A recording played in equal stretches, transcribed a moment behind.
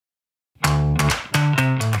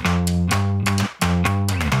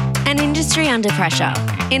Industry under pressure.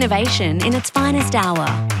 Innovation in its finest hour.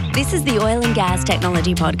 This is the Oil and Gas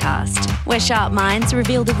Technology Podcast, where sharp minds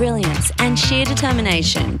reveal the brilliance and sheer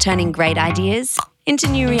determination turning great ideas into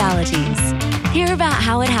new realities. Hear about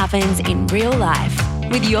how it happens in real life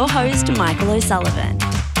with your host, Michael O'Sullivan.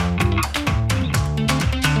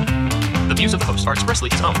 The views of the host are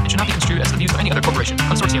expressly his own and should not be construed as the views of any other corporation,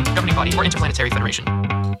 consortium, governing body, or interplanetary federation.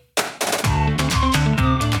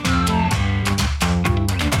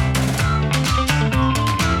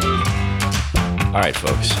 All right,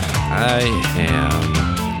 folks, I am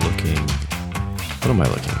looking, what am I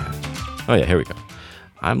looking at? Oh yeah, here we go.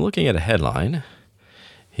 I'm looking at a headline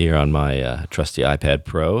here on my trusty iPad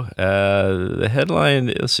Pro. The headline,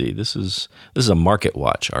 let's see, this is a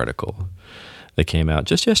MarketWatch article that came out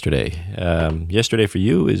just yesterday. Yesterday for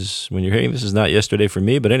you is, when you're hearing this, is not yesterday for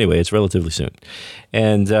me, but anyway, it's relatively soon.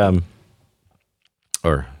 And,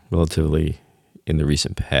 or relatively in the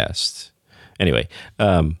recent past. Anyway,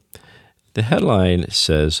 the headline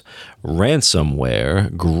says,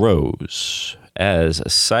 ransomware grows as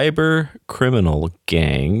cyber criminal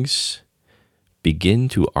gangs begin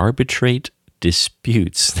to arbitrate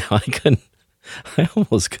disputes. Now,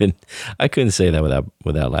 I couldn't say that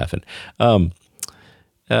without laughing.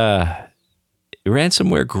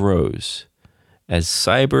 Ransomware grows as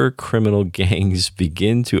cyber criminal gangs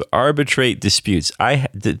begin to arbitrate disputes.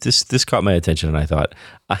 This caught my attention, and I thought,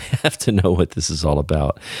 I have to know what this is all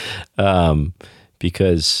about,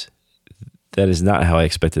 because that is not how I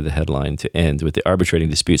expected the headline to end, with the arbitrating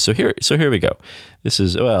disputes. So here we go. This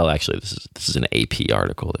is an AP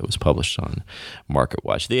article that was published on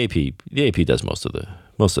MarketWatch. The AP does most of the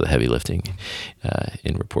heavy lifting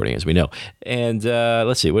in reporting, as we know. And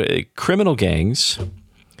let's see, cyber criminal gangs.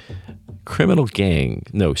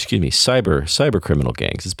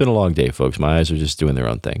 It's been a long day, folks. My eyes are just doing their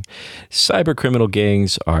own thing. Cyber criminal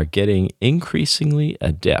gangs are getting increasingly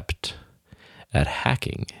adept at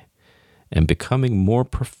hacking and becoming more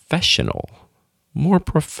professional,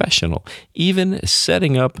 even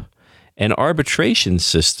setting up an arbitration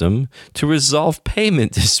system to resolve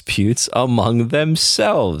payment disputes among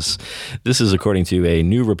themselves. This is according to a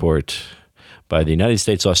new report by the United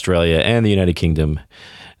States, Australia, and the United Kingdom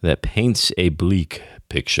that paints a bleak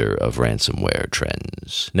picture of ransomware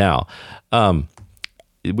trends. Now,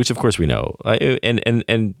 which of course we know,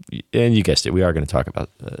 and you guessed it, we are going to talk about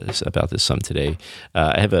this some today.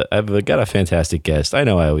 I've got a fantastic guest. I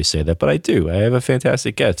know I always say that, but I do. I have a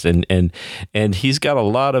fantastic guest, and he's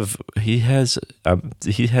got he has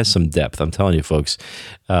some depth. I'm telling you, folks.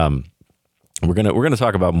 We're gonna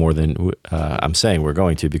talk about more than I'm saying we're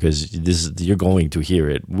going to, because you're going to hear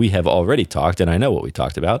it. We have already talked, and I know what we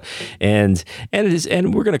talked about, and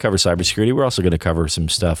we're going to cover cybersecurity. We're also going to cover some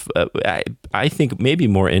stuff I think maybe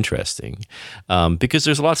more interesting, because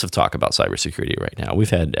there's lots of talk about cybersecurity right now.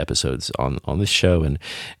 We've had episodes on this show, and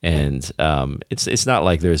it's not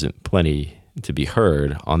like there isn't plenty to be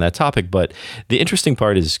heard on that topic, but the interesting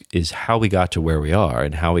part is how we got to where we are,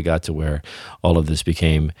 and how we got to where all of this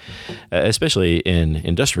became, especially in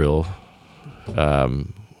industrial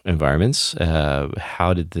environments.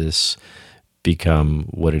 How did this become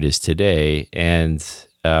what it is today? And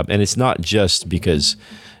it's not just because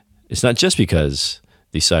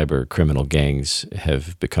the cyber criminal gangs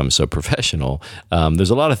have become so professional. There's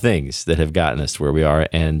a lot of things that have gotten us to where we are,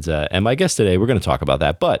 and my guest today, we're going to talk about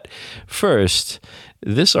that. But first,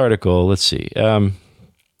 this article, let's see,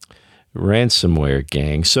 ransomware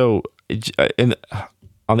gang. So,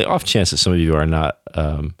 on the off chance that some of you are not,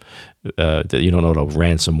 that you don't know what a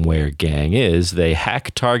ransomware gang is, they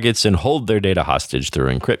hack targets and hold their data hostage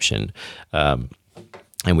through encryption.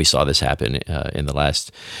 And we saw this happen in the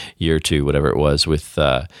last year or two, whatever it was, with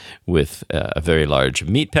a very large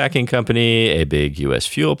meatpacking company, a big U.S.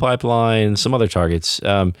 fuel pipeline, some other targets.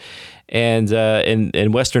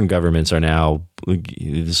 And Western governments are now,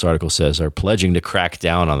 this article says, are pledging to crack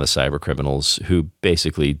down on the cyber criminals who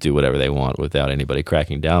basically do whatever they want without anybody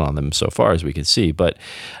cracking down on them, so far as we can see. But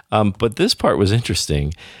this part was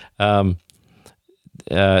interesting. So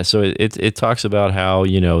it talks about how,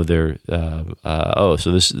 they're so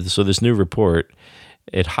this new report,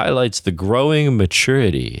 it highlights the growing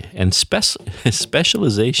maturity and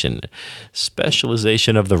specialization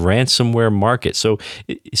of the ransomware market. So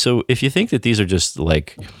if you think that these are just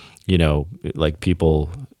like people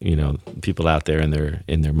people out there in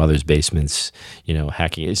their mother's basements,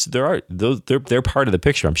 hacking. They're part of the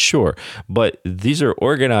picture, I'm sure, but these are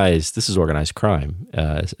organized. This is organized crime,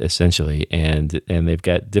 essentially, and they've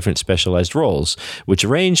got different specialized roles, which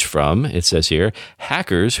range from, it says here,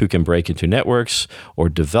 hackers who can break into networks or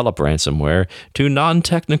develop ransomware to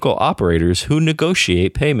non-technical operators who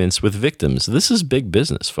negotiate payments with victims. This is big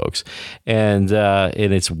business, folks, and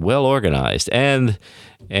it's well organized and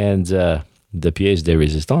the pièce de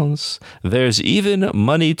résistance. There's even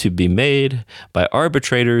money to be made by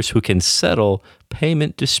arbitrators who can settle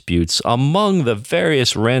payment disputes among the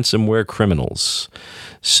various ransomware criminals.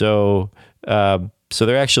 So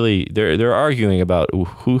they're actually they're arguing about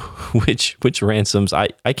which ransoms. I'm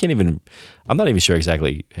not even sure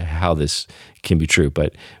exactly how this can be true,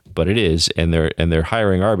 but it is, and they're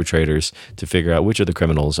hiring arbitrators to figure out which of the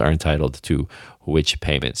criminals are entitled to which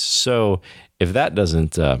payments. So if that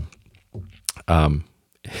doesn't I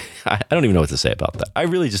don't even know what to say about that. I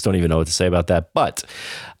really just don't even know what to say about that. But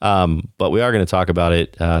we are going to talk about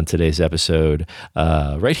it on today's episode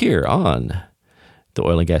right here on the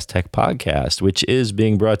Oil and Gas Tech Podcast, which is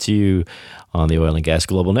being brought to you on the Oil and Gas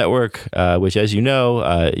Global Network, which, as you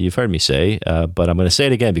know, you've heard me say, but I'm going to say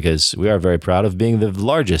it again because we are very proud of being the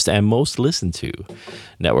largest and most listened to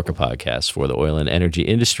network of podcasts for the oil and energy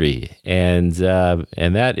industry, and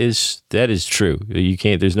that is true. You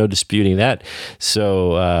can't. There's no disputing that.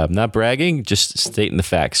 So, I'm not bragging, just stating the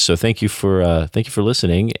facts. So, thank you for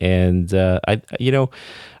listening, and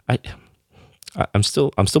I'm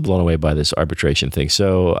still blown away by this arbitration thing.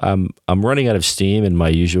 So I'm running out of steam in my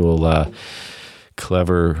usual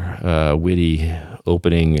clever, witty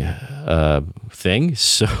opening thing.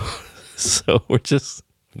 So we're just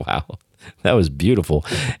wow. That was beautiful.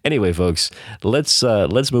 Anyway, folks, let's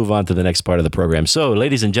move on to the next part of the program. So,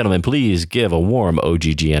 ladies and gentlemen, please give a warm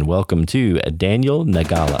OGGN welcome to Daniel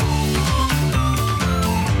Nagala.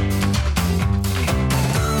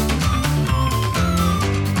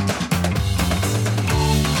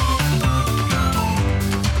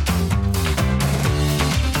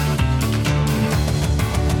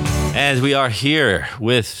 And we are here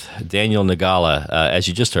with Daniel Nagala, as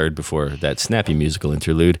you just heard before that snappy musical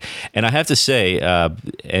interlude. And I have to say,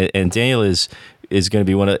 and Daniel is going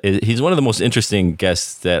to be he's one of the most interesting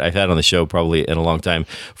guests that I've had on the show probably in a long time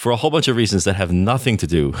for a whole bunch of reasons that have nothing to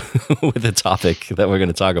do with the topic that we're going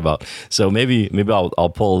to talk about. So maybe I'll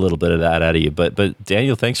pull a little bit of that out of you. But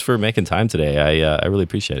Daniel, thanks for making time today. I really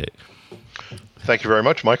appreciate it. Thank you very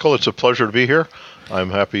much, Michael. It's a pleasure to be here. I'm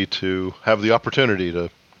happy to have the opportunity to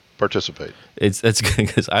participate. That's good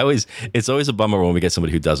because it's always a bummer when we get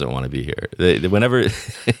somebody who doesn't want to be here. Whenever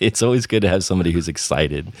it's always good to have somebody who's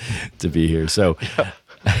excited to be here. So yeah.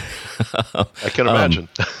 I can imagine.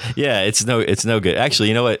 Yeah, it's no good. Actually,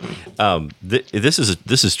 you know what? This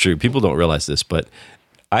is true. People don't realize this, but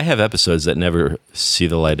I have episodes that never see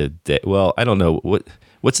the light of day. Well, I don't know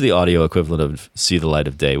what's the audio equivalent of see the light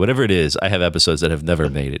of day? Whatever it is, I have episodes that have never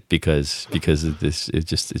made it because of this. It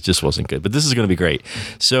just wasn't good. But this is going to be great.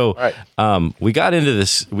 So right. We got into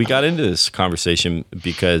this conversation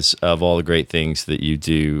because of all the great things that you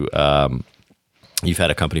do. You've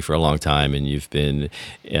had a company for a long time, and you've been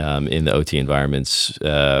in the OT environments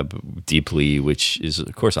deeply, which is,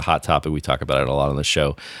 of course, a hot topic. We talk about it a lot on the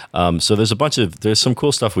show. So there's some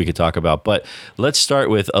cool stuff we could talk about. But let's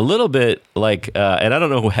start with a little bit and I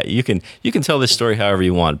don't know, you can tell this story however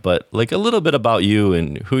you want, but like a little bit about you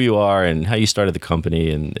and who you are and how you started the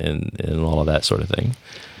company and all of that sort of thing.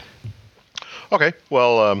 Okay.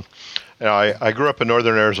 Well, I grew up in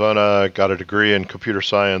northern Arizona, got a degree in computer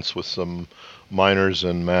science with some minors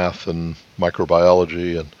in math and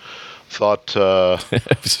microbiology, and thought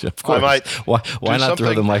I might. Why not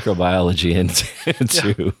throw the microbiology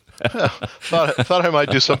into? Yeah. Thought I might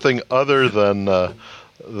do something other than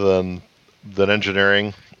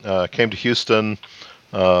engineering. Came to Houston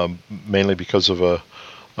mainly because of a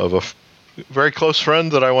very close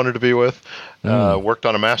friend that I wanted to be with. Worked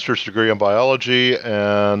on a master's degree in biology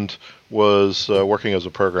and was working as a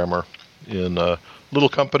programmer in a little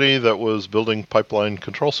company that was building pipeline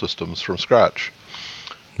control systems from scratch.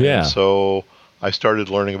 Yeah. And so I started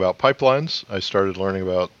learning about pipelines. I started learning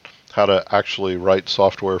about how to actually write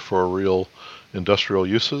software for real industrial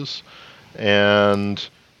uses. And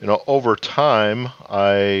over time,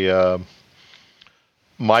 I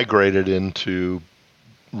migrated into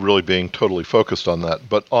really being totally focused on that.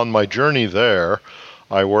 But on my journey there,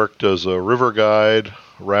 I worked as a river guide,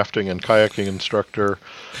 rafting and kayaking instructor.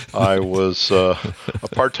 I was a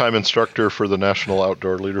part-time instructor for the National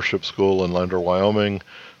Outdoor Leadership School in Lander, Wyoming,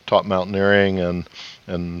 taught mountaineering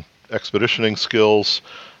and expeditioning skills,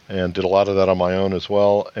 and did a lot of that on my own as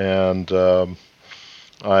well. And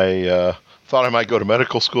I thought I might go to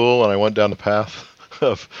medical school, and I went down the path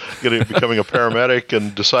of becoming a paramedic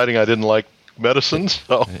and deciding I didn't like medicine.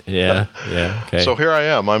 So Okay. So here I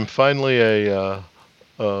am. I'm finally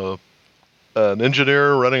an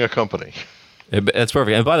engineer running a company. That's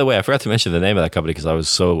perfect. And by the way, I forgot to mention the name of that company because I was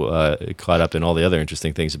so caught up in all the other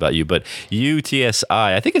interesting things about you. But UTSI,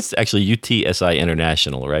 I think it's actually UTSI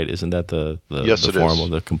International, right? Isn't that the Yes, it formal, is.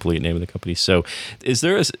 the complete name of the company? So, is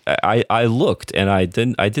there? I looked and I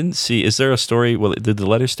didn't see. Is there a story? Well, did the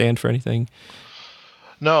letter stand for anything?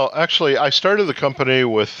 No, actually, I started the company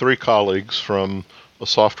with 3 colleagues from a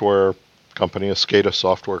software company, a SCADA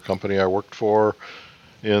software company I worked for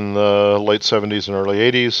in the late 70s and early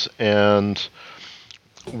 80s. And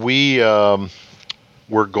we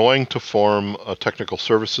were going to form a technical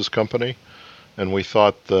services company. And we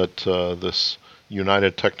thought that this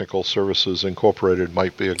United Technical Services Incorporated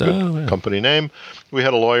might be a good company name. We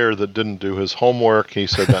had a lawyer that didn't do his homework. He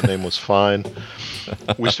said that name was fine.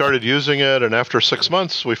 We started using it, and after 6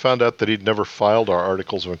 months, we found out that he'd never filed our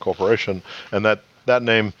articles of incorporation, and that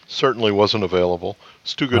name certainly wasn't available.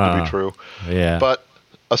 It's too good to be true. Yeah. But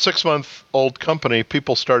a 6-month-old company,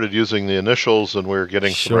 people started using the initials, and we were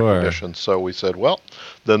getting some recognition. So we said, well,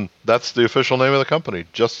 then that's the official name of the company.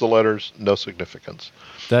 Just the letters, no significance.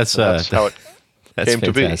 That's how it That's came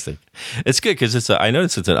fantastic. to be. It's good because I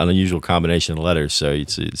noticed it's an unusual combination of letters, so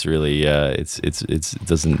it's really it's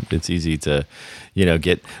easy to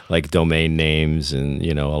get like domain names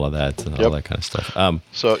and all of that and all that kind of stuff.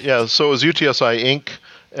 So it was UTSI Inc.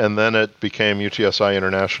 And then it became UTSI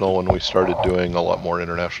International when we started doing a lot more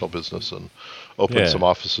international business and opened some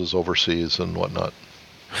offices overseas and whatnot.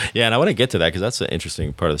 Yeah, and I want to get to that because that's an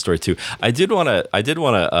interesting part of the story too. I did want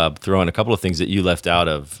to throw in a couple of things that you left out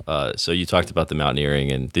of. So you talked about the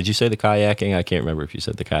mountaineering, and did you say the kayaking? I can't remember if you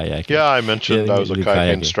said the kayaking. Yeah, I mentioned I was a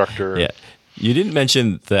kayaking instructor. Yeah, you didn't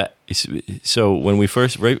mention that. So when we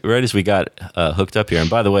first, right as we got hooked up here, and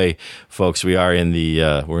by the way, folks, we're in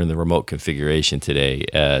the remote configuration today.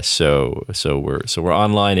 So we're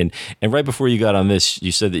online, and right before you got on this,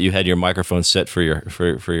 you said that you had your microphone set for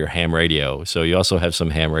your ham radio. So you also have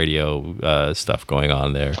some ham radio stuff going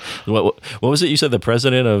on there. What was it you said? The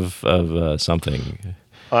president of something.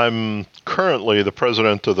 I'm currently the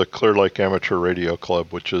president of the Clear Lake Amateur Radio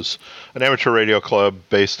Club, which is an amateur radio club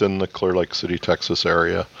based in the Clear Lake City, Texas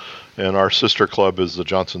area. And our sister club is the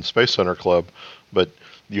Johnson Space Center Club, but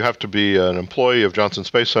you have to be an employee of Johnson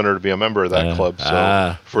Space Center to be a member of that club.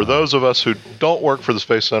 So for those of us who don't work for the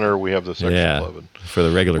Space Center, we have this extra club. And for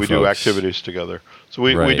the regular we folks. do activities together. So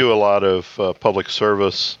we do a lot of public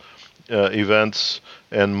service events,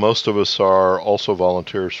 and most of us are also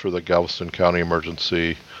volunteers for the Galveston County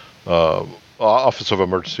Emergency Office of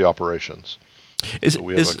Emergency Operations.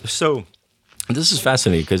 So this is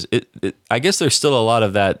fascinating because I guess there's still a lot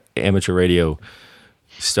of that amateur radio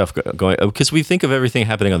stuff going, because we think of everything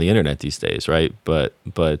happening on the internet these days, right? But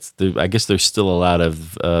I guess there's still a lot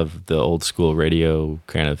of the old school radio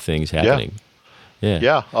kind of things happening.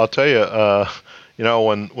 Yeah, I'll tell you.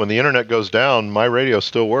 When the internet goes down, my radio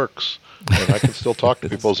still works, and I can still talk to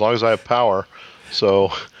people as long as I have power.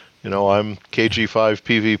 So, I'm KG5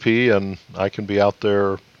 PVP, and I can be out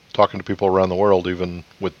there talking to people around the world, even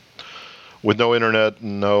with no internet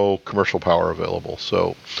and no commercial power available.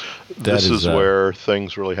 So this is where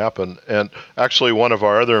things really happen. And actually, one of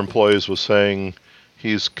our other employees was saying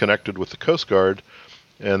he's connected with the Coast Guard,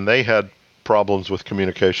 and they had problems with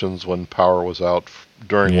communications when power was out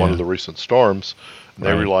during one of the recent storms. And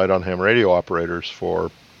they relied on ham radio operators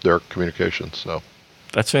for their communications. So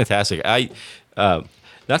that's fantastic.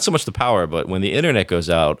 Not so much the power, but when the internet goes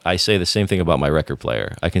out, I say the same thing about my record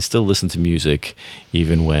player. I can still listen to music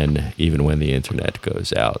even when the internet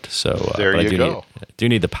goes out. So there you go. I do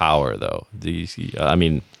need the power, though.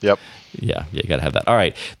 Yep. Yeah, you got to have that. All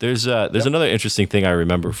right. There's another interesting thing I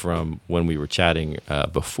remember from when we were chatting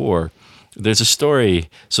before. There's a story.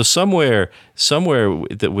 So somewhere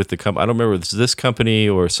with the company, I don't remember if it's this company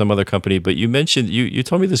or some other company, but you mentioned you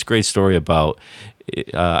told me this great story about.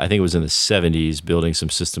 I think it was in the 70s, building some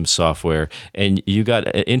system software, and you got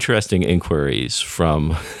interesting inquiries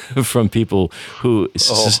from people who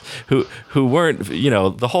weren't,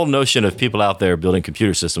 the whole notion of people out there building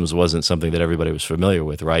computer systems wasn't something that everybody was familiar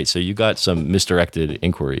with, right? So you got some misdirected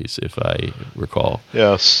inquiries, if I recall.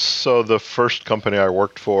 Yeah. So the first company I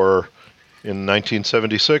worked for in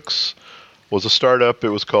 1976 was a startup. It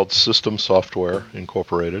was called System Software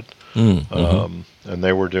Incorporated, and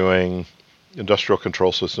they were doing industrial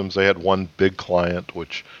control systems. They had one big client,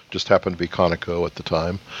 which just happened to be Conoco at the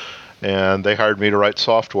time, and they hired me to write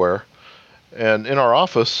software. And in our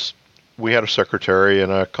office, we had a secretary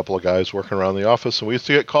and a couple of guys working around the office, and we used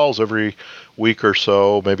to get calls every week or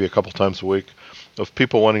so, maybe a couple times a week, of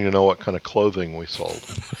people wanting to know what kind of clothing we sold.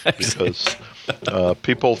 Because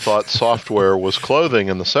people thought software was clothing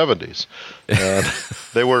in the 70s. And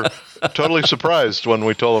they were totally surprised when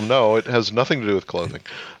we told them, no, it has nothing to do with clothing.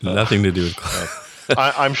 Nothing to do with clothing.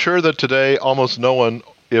 I'm sure that today almost no one,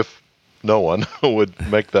 if no one, would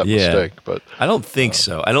make that mistake. But I don't think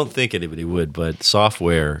so. I don't think anybody would, but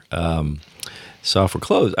software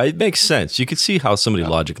clothes, it makes sense. You could see how somebody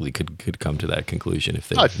logically could come to that conclusion if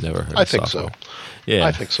they've never heard of software. I think so. Yeah.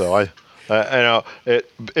 I think so. I know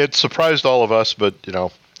it surprised all of us, but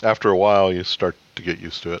after a while you start to get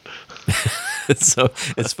used to it. So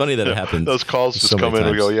it's funny that it happens. Those calls just come in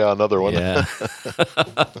and we go, yeah, another one. Yeah.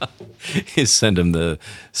 You send them the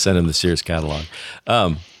Sears catalog.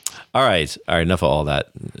 All right. Enough of all that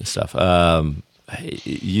stuff.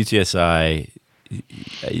 UTSI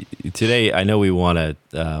today. I know we want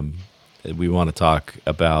to talk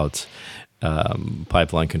about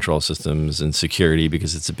pipeline control systems and security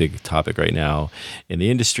because it's a big topic right now in the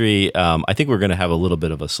industry. I think we're going to have a little bit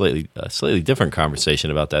of a slightly different conversation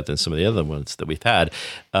about that than some of the other ones that we've had,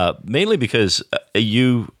 mainly because that's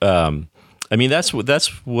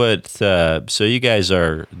what. So you guys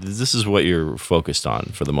this is what you're focused on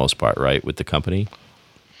for the most part, right, with the company?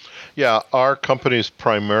 Yeah, our company's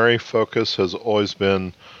primary focus has always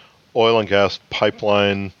been oil and gas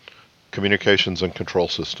pipeline communications and control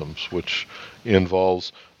systems, which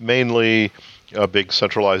involves mainly a big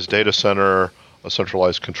centralized data center, a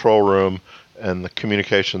centralized control room, and the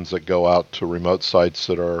communications that go out to remote sites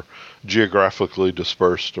that are geographically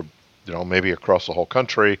dispersed, maybe across the whole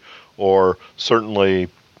country, or certainly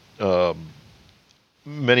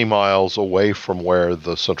many miles away from where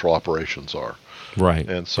the central operations are. Right.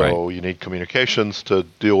 And so you need communications to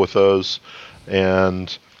deal with those,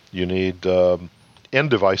 and you need end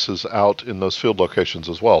devices out in those field locations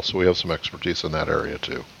as well. So we have some expertise in that area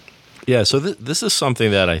too. Yeah. So this is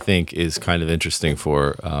something that I think is kind of interesting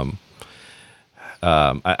for.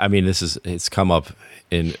 It's come up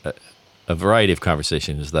in a variety of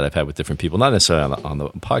conversations that I've had with different people, not necessarily on the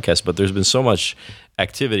podcast, but there's been so much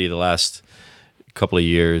activity the last couple of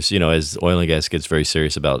years, as oil and gas gets very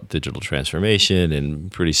serious about digital transformation,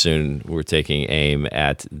 and pretty soon we're taking aim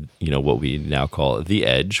at, what we now call the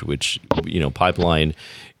edge, which, pipeline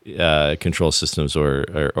control systems or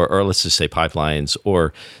let's just say pipelines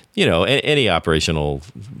or, any operational,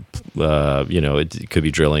 it could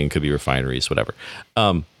be drilling, could be refineries, whatever.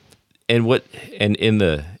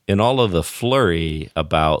 In all of the flurry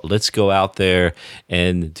about let's go out there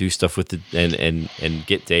and do stuff with and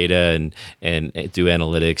get data and do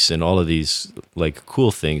analytics and all of these like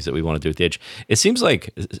cool things that we want to do at the edge, it seems like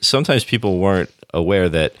sometimes people weren't aware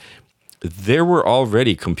that there were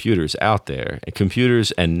already computers out there, and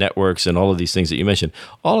computers and networks and all of these things that you mentioned.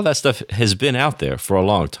 All of that stuff has been out there for a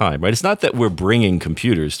long time, right? It's not that we're bringing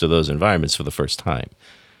computers to those environments for the first time.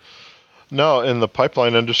 No, in the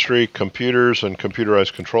pipeline industry, computers and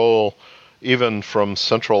computerized control, even from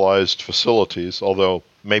centralized facilities, although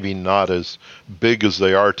maybe not as big as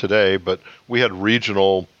they are today, but we had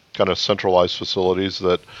regional kind of centralized facilities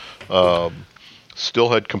that still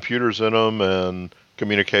had computers in them and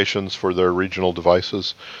communications for their regional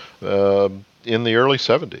devices in the early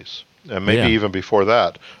 70s, and maybe even before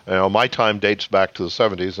that. My time dates back to the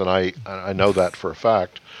 70s, and I know that for a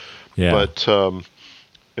fact. Yeah. But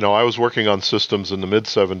I was working on systems in the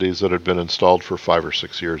mid-70s that had been installed for 5 or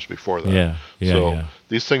 6 years before that. So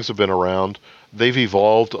these things have been around. They've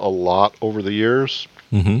evolved a lot over the years,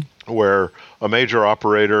 where a major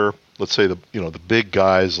operator, let's say the big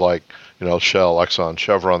guys like Shell, Exxon,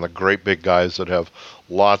 Chevron, the great big guys that have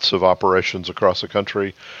lots of operations across the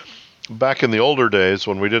country. Back in the older days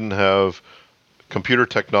when we didn't have computer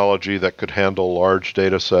technology that could handle large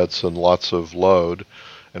data sets and lots of load,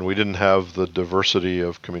 and we didn't have the diversity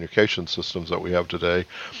of communication systems that we have today,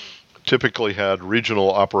 typically had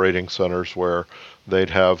regional operating centers where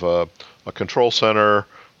they'd have a control center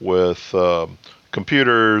with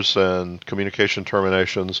computers and communication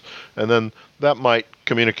terminations, and then that might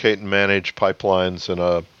communicate and manage pipelines in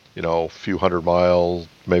a few 100 mile,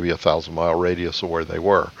 maybe 1,000 mile radius of where they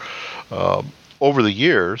were. Over the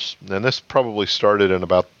years, and this probably started in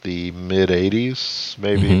about the mid-'80s,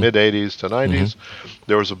 maybe mid-'80s to 90s,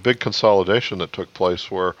 there was a big consolidation that took place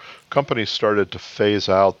where companies started to phase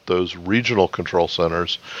out those regional control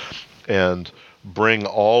centers and bring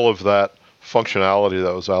all of that functionality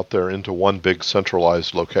that was out there into one big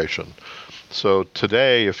centralized location. So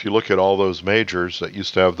today, if you look at all those majors that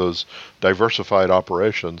used to have those diversified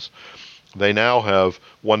operations, they now have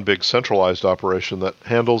one big centralized operation that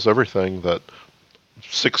handles everything that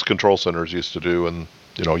 6 control centers used to do in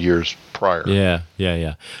years prior. Yeah.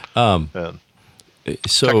 And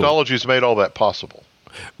So technology's made all that possible.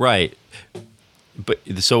 right, but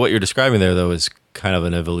so what you're describing there though is kind of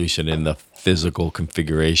an evolution in the physical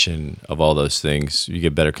configuration of all those things. You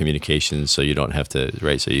get better communications, so you don't have to,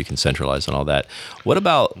 right? So you can centralize on all that. What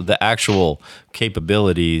about the actual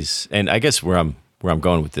capabilities? And I guess where I'm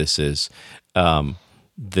going with this is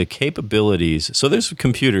the capabilities. So there's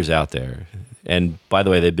computers out there. And by the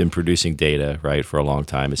way, they've been producing data, right, for a long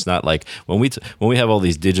time. It's not like when we have all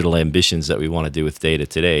these digital ambitions that we want to do with data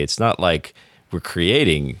today, it's not like we're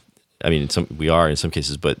creating. I mean, we are in some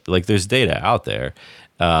cases, but like there's data out there.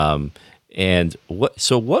 And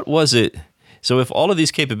what was it? So if all of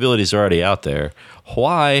these capabilities are already out there,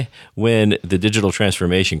 why, when the digital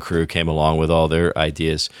transformation crew came along with all their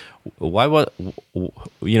ideas,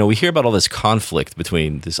 we hear about all this conflict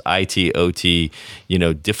between this IT, OT,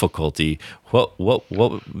 difficulty.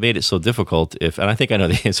 What made it so difficult? And I think I know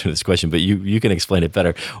the answer to this question, but you can explain it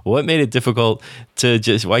better. What made it difficult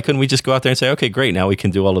why couldn't we just go out there and say, okay, great, now we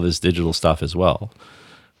can do all of this digital stuff as well?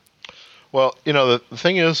 Well, the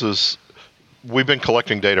thing is we've been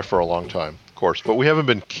collecting data for a long time, of course, but we haven't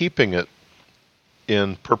been keeping it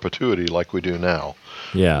in perpetuity like we do now.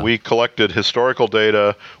 Yeah. We collected historical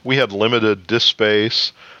data. We had limited disk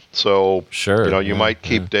space. So, sure, you might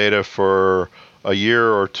keep data for a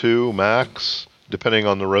year or two max, depending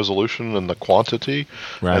on the resolution and the quantity.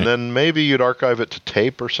 Right. And then maybe you'd archive it to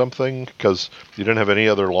tape or something because you didn't have any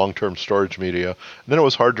other long-term storage media. And then it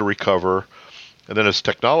was hard to recover. And then as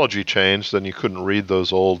technology changed, then you couldn't read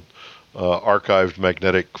those old archived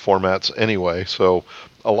magnetic formats anyway. So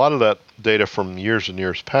a lot of that data from years and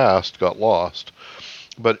years past got lost.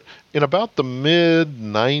 But in about the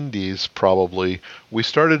mid-90s, probably, we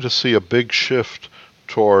started to see a big shift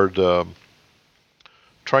toward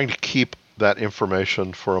trying to keep that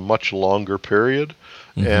information for a much longer period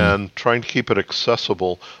and trying to keep it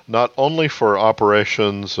accessible, not only for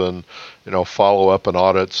operations and follow-up and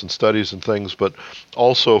audits and studies and things, but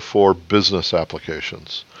also for business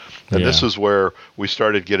applications. And this is where we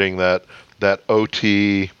started getting that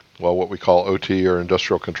OT, what we call OT or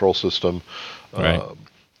industrial control system,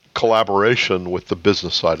 collaboration with the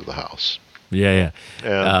business side of the house. Yeah.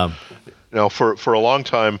 And for a long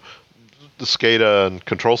time, the SCADA and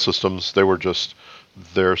control systems, they were just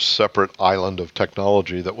their separate island of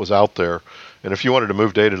technology that was out there. And if you wanted to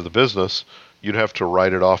move data to the business, you'd have to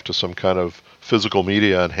write it off to some kind of physical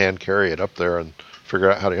media and hand carry it up there and figure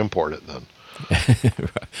out how to import it then.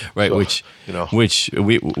 Right, so,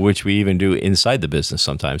 which we even do inside the business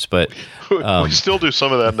sometimes, but we still do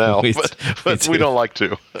some of that now, but we don't like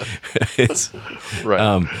to.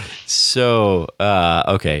 Right.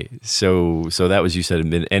 Okay, so that was, you said,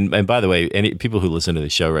 and by the way, any people who listen to the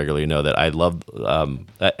show regularly know that I love,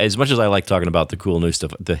 as much as I like talking about the cool new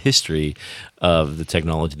stuff, the history of the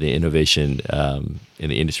technology, the innovation in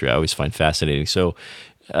the industry, I always find fascinating. So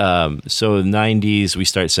 90s, we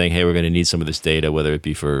start saying, hey, we're going to need some of this data, whether it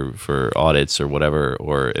be for audits or whatever,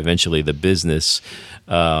 or eventually the business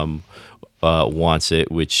wants it,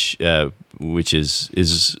 which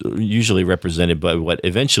is usually represented by what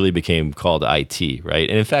eventually became called IT, right?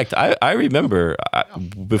 And in fact, I remember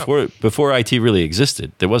before IT really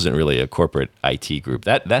existed, there wasn't really a corporate IT group.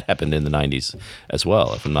 That happened in the 90s as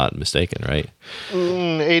well, if I'm not mistaken, right?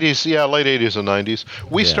 80s, late 80s and 90s.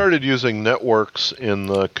 We started using networks in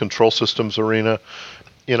the control systems arena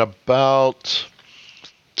in about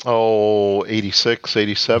 86,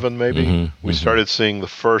 87 maybe. We started seeing the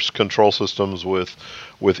first control systems with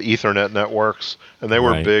Ethernet networks, and they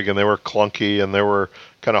were big and they were clunky and they were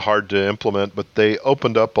kind of hard to implement, but they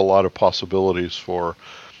opened up a lot of possibilities for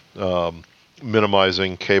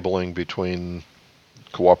minimizing cabling between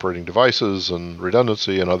cooperating devices and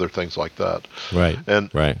redundancy and other things like that. Right.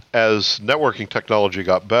 And as networking technology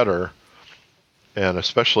got better, and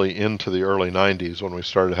especially into the early 90s when we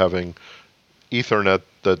started having Ethernet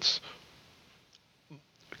that's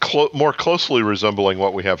more closely resembling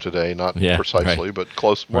what we have today, not precisely, but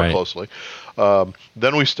more closely.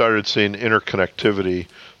 Then we started seeing interconnectivity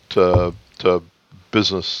to the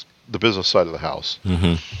business side of the house.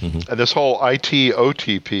 And this whole IT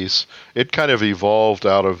OT piece, it kind of evolved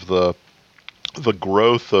out of the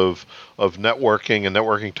growth of networking and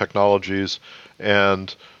networking technologies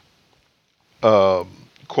and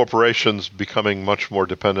corporations becoming much more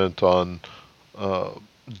dependent on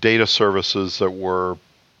data services that were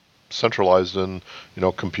centralized in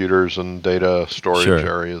computers and data storage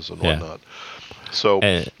areas and whatnot. So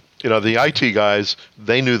the IT guys,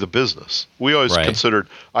 they knew the business. We always Right. considered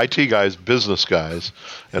IT guys business guys,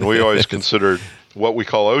 and we always considered what we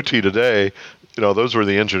call OT today, those were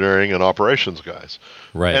the engineering and operations guys.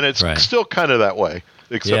 Right. And it's right. still kind of that way,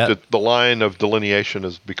 except Yeah. that the line of delineation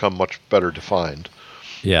has become much better defined.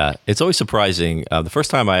 Yeah, it's always surprising. The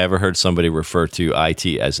first time I ever heard somebody refer to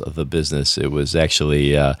IT as the business, it was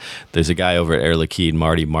actually there's a guy over at Air Liquide,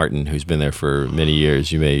 Marty Martin, who's been there for many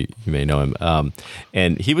years. You may know him,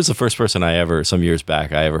 and he was the first person some years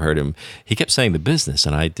back I ever heard him. He kept saying the business,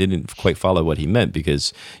 and I didn't quite follow what he meant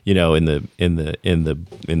because in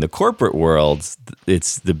the corporate world,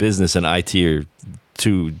 it's the business and IT are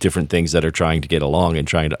two different things that are trying to get along and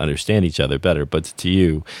trying to understand each other better. But to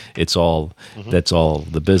you, that's all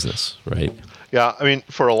the business, right? Yeah, I mean,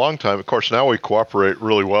 for a long time, of course, now we cooperate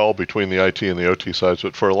really well between the IT and the OT sides,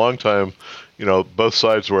 but for a long time, both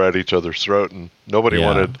sides were at each other's throat, and nobody Yeah.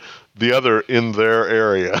 wanted the other in their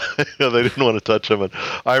area. They didn't want to touch them. And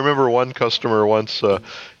I remember one customer once,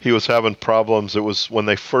 he was having problems. It was when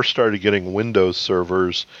they first started getting Windows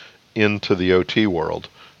servers into the OT world.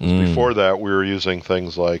 Before that, we were using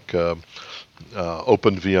things like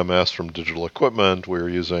OpenVMS from Digital Equipment. We were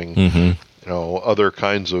using other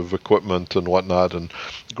kinds of equipment and whatnot. And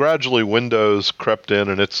gradually, Windows crept in,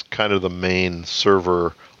 and it's kind of the main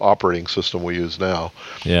server operating system we use now.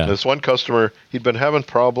 Yeah. And this one customer, he'd been having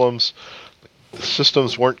problems. The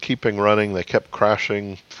systems weren't keeping running. They kept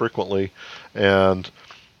crashing frequently. And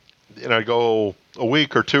I'd go a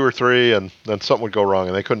week or 2 or 3, and then something would go wrong,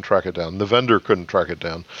 and they couldn't track it down. The vendor couldn't track it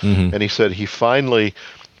down. And he said he finally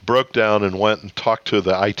broke down and went and talked to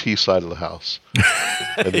the IT side of the house.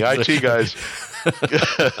 And the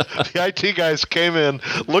IT guys came in,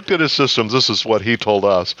 looked at his systems. This is what he told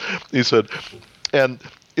us. He said, and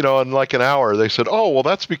in like an hour, they said, "Oh, well,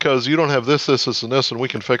 that's because you don't have this, and this, and we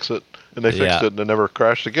can fix it." And they fixed it, and it never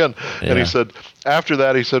crashed again. And he said, after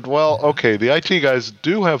that, well, okay, the IT guys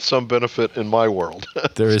do have some benefit in my world.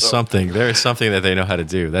 There is something that they know how to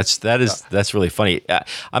do. That's really funny.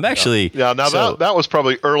 I'm actually that was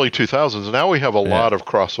probably early 2000s. Now we have a lot of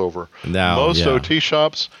crossover. Most OT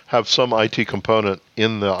shops have some IT component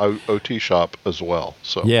in the OT shop as well.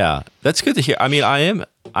 So yeah, that's good to hear. I mean,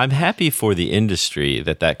 I'm happy for the industry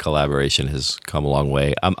that collaboration has come a long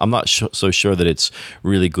way. I'm not so sure that it's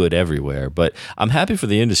really good everywhere, but I'm happy for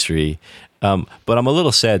the industry. But I'm a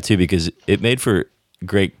little sad too because it made for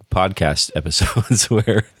great podcast episodes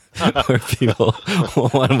where people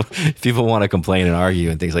want to complain and argue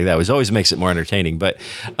and things like that, which always makes it more entertaining. But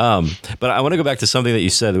I want to go back to something that you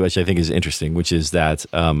said, which I think is interesting, which is that.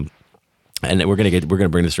 And we're gonna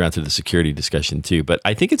bring this around to the security discussion too. But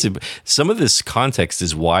I think some of this context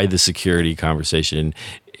is why the security conversation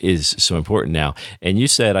is so important now. And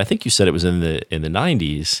I think you said it was in the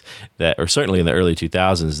 90s or certainly in the early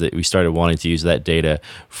 2000s that we started wanting to use that data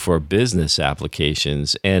for business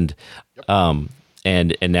applications. And now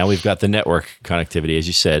we've got the network connectivity, as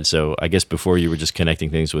you said. So I guess before you were just connecting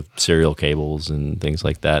things with serial cables and things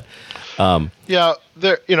like that.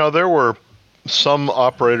 There were some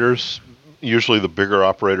operators, usually the bigger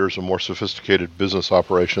operators and more sophisticated business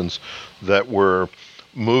operations, that were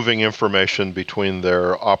moving information between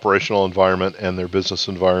their operational environment and their business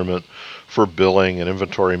environment for billing and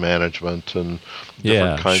inventory management and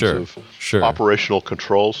different kinds of operational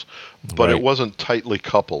controls. But it wasn't tightly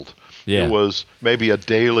coupled. Yeah. It was maybe a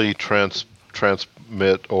daily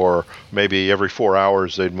transmit, or maybe every 4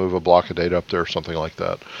 hours they'd move a block of data up there or something like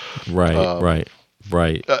that.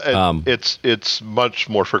 Right. It's much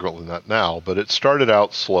more frequent than that now, but it started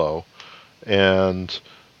out slow, and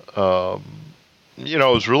it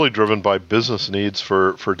was really driven by business needs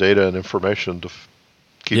for data and information to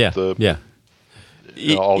keep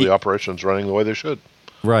all the operations running the way they should.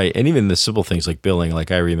 Right. And even the simple things like billing,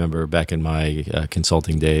 like I remember back in my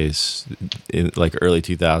consulting days in like early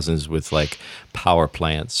 2000s with like power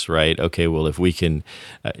plants, right? Okay, well, if we can,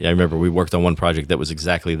 I remember we worked on one project that was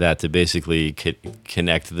exactly that, to basically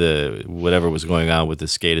connect whatever was going on with the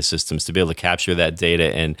SCADA systems to be able to capture that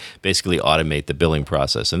data and basically automate the billing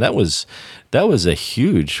process. And that was a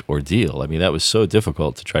huge ordeal. I mean, that was so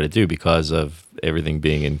difficult to try to do because of everything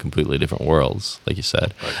being in completely different worlds, like you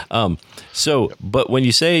said. Right. But when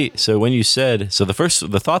you said,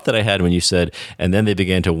 the thought that I had when you said, and then they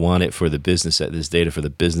began to want it for the business, this data for the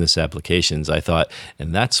business applications, I thought,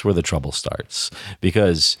 and that's where the trouble starts,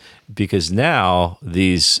 because now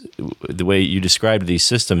the way you described these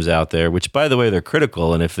systems out there, which by the way, they're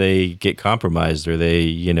critical, and if they get compromised or they,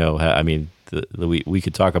 we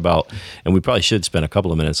could talk about, and we probably should spend a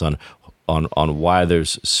couple of minutes on on why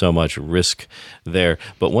there's so much risk there.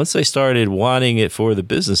 But once they started wanting it for the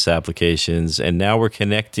business applications, and now we're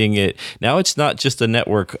connecting it, now it's not just a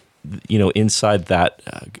network, inside that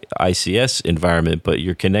ICS environment, but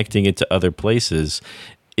you're connecting it to other places.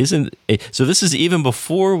 So this is even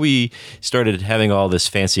before we started having all this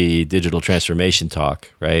fancy digital transformation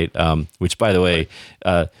talk, right? Which, by the way,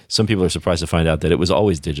 some people are surprised to find out that it was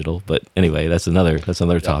always digital. But anyway, that's another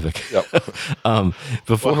topic. Yep.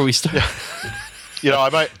 Before we start,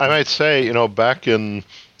 I might say, back in,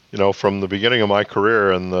 from the beginning of my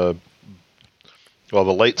career in the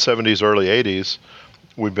late 70s, early 80s,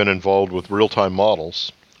 we've been involved with real-time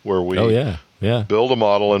models where we build a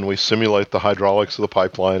model and we simulate the hydraulics of the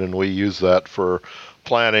pipeline, and we use that for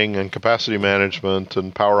planning and capacity management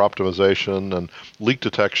and power optimization and leak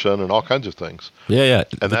detection and all kinds of things. Yeah.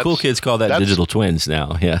 And the cool kids call that digital twins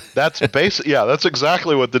now. Yeah. That's that's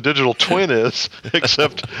exactly what the digital twin is,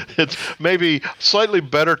 except it's maybe slightly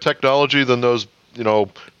better technology than those,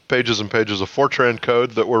 pages and pages of Fortran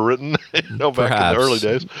code that were written, back in the early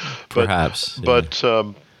days. But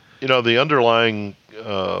the underlying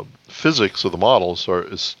physics of the models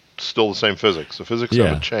is still the same physics. The physics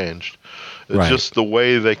haven't changed. It's just the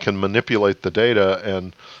way they can manipulate the data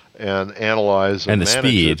and analyze and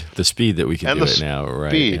manage the speed that we can do it now, right?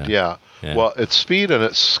 Speed, yeah. Well, it's speed and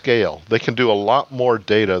it's scale. They can do a lot more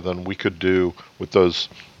data than we could do with those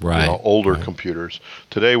older computers.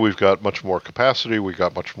 Today we've got much more capacity, we've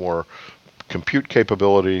got much more compute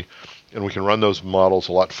capability, and we can run those models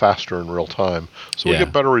a lot faster in real time. So we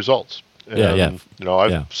get better results. And,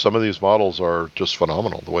 some of these models are just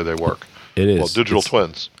phenomenal the way they work. It is. Well, digital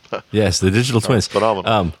twins. Yes, the digital twins.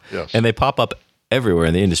 Phenomenal. Yes. And they pop up everywhere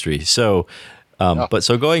in the industry. So, but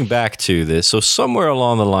going back to this, so somewhere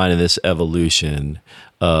along the line of this evolution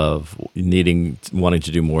of wanting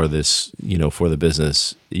to do more of this, for the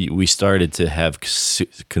business, we started to have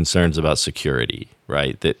concerns about security,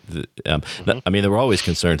 right? I mean, there were always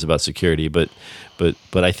concerns about security, but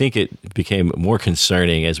I think it became more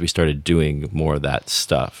concerning as we started doing more of that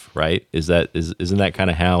stuff, right? Isn't that kind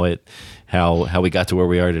of how we got to where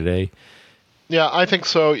we are today? Yeah, I think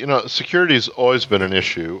so. Security's always been an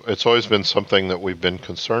issue. It's always been something that we've been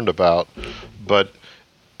concerned about, but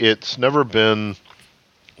it's never been,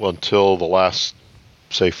 until the last,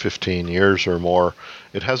 say, 15 years or more,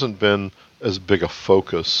 it hasn't been as big a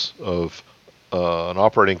focus of an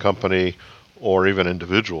operating company or even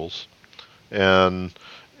individuals. And,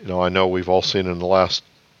 I know we've all seen in the last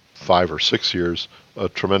 5 or 6 years a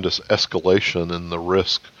tremendous escalation in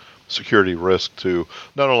the security risk to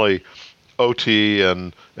not only OT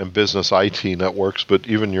and business IT networks, but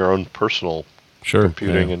even your own personal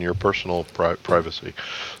computing and your personal privacy.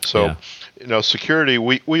 So, security,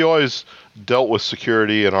 we always dealt with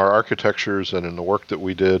security in our architectures and in the work that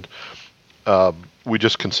we did. We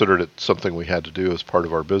just considered it something we had to do as part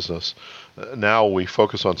of our business. Now we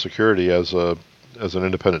focus on security as an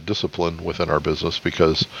independent discipline within our business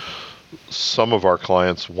because some of our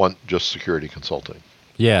clients want just security consulting.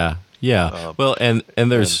 Yeah. Well, and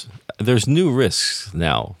there's new risks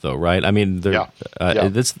now, though, right? I mean,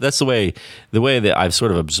 that's the way that I've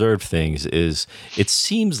sort of observed things. Is it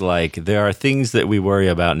seems like there are things that we worry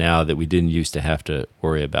about now that we didn't used to have to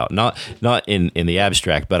worry about. Not in the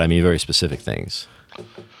abstract, but I mean very specific things.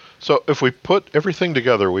 So if we put everything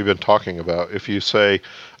together we've been talking about, if you say,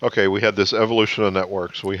 okay, we had this evolution of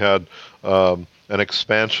networks, we had an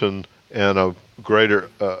expansion and an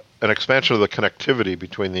expansion of the connectivity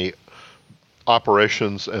between the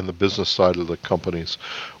operations and the business side of the companies.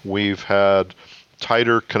 We've had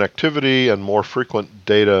tighter connectivity and more frequent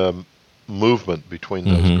data movement between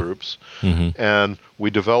those groups. And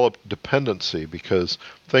we developed dependency because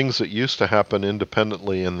things that used to happen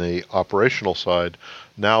independently in the operational side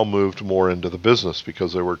now moved more into the business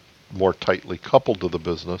because they were more tightly coupled to the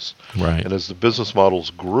business. Right. And as the business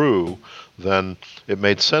models grew, then it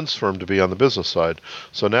made sense for them to be on the business side.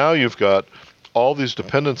 So now you've got all these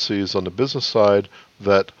dependencies on the business side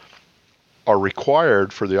that are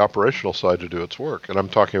required for the operational side to do its work. And I'm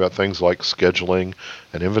talking about things like scheduling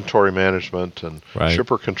and inventory management and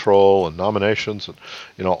shipper control and nominations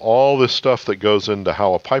and all this stuff that goes into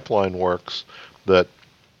how a pipeline works that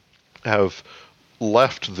have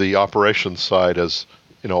left the operations side as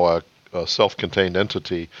a self-contained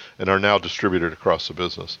entity and are now distributed across the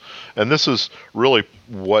business. And this is really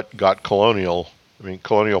what got Colonial. I mean,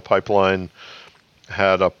 Colonial Pipeline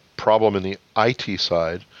had a problem in the IT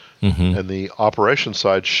side, and the operations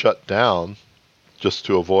side shut down just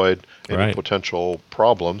to avoid any potential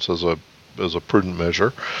problems as a prudent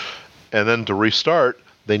measure. And then to restart,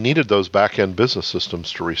 they needed those back-end business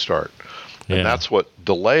systems to restart. Yeah. And that's what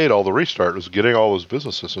delayed all the restart, was getting all those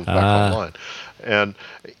business systems back online. And,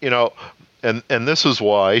 and this is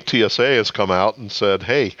why TSA has come out and said,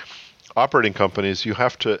 hey, operating companies, you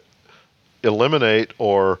have to eliminate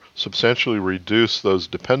or substantially reduce those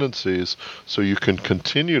dependencies so you can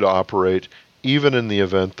continue to operate even in the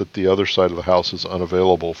event that the other side of the house is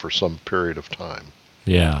unavailable for some period of time.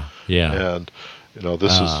 Yeah, yeah. And,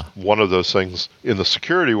 this is one of those things in the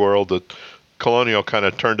security world that Colonial kind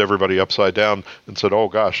of turned everybody upside down and said, oh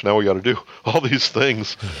gosh, now we got to do all these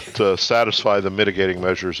things to satisfy the mitigating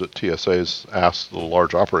measures that TSA's asked the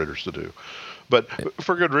large operators to do. But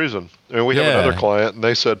for good reason. I mean, we have another client, and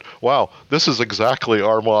they said, wow, this is exactly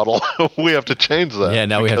our model. We have to change that. Yeah,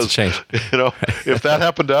 now we have to change. If that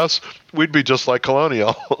happened to us, we'd be just like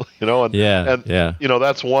Colonial.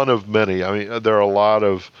 That's one of many. I mean, there are a lot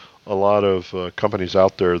of companies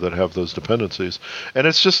out there that have those dependencies. And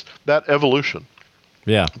it's just that evolution.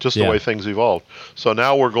 Yeah. Just the way things evolved. So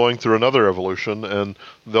now we're going through another evolution, and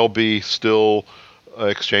there'll be still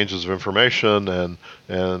exchanges of information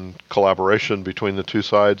and collaboration between the two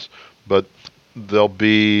sides, but there'll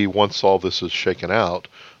be, once all this is shaken out,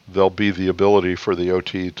 there'll be the ability for the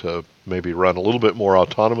OT to maybe run a little bit more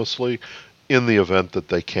autonomously in the event that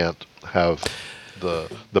they can't have the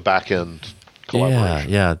back end collaboration.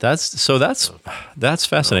 Yeah, that's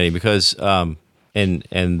fascinating because and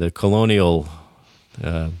the Colonial,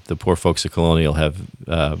 the poor folks at Colonial have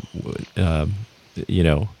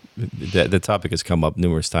the topic has come up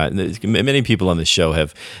numerous times. Many people on the show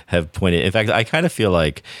have pointed. In fact, I kind of feel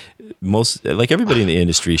like everybody in the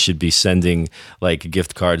industry should be sending like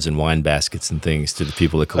gift cards and wine baskets and things to the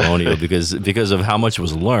people at Colonial because of how much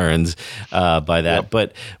was learned by that.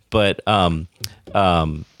 Yep. But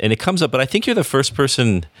and it comes up. But I think you're the first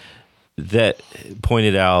person that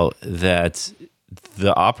pointed out that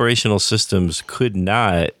the operational systems could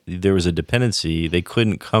not, there was a dependency, they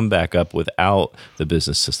couldn't come back up without the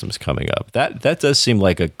business systems coming up. That does seem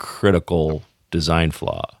like a critical design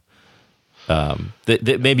flaw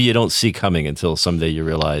that maybe you don't see coming until someday you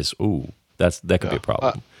realize, that could be a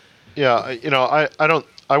problem.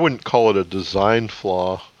 I wouldn't call it a design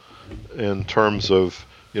flaw in terms of,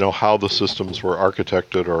 how the systems were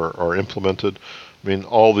architected or implemented. I mean,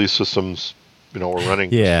 all these systems were running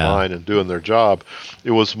fine and doing their job.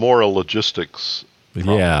 It was more a logistics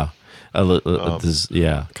problem.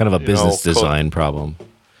 Kind of a business design problem.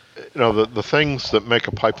 The things that make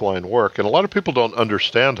a pipeline work, and a lot of people don't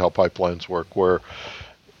understand how pipelines work, where,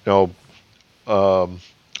 a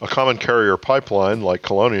common carrier pipeline like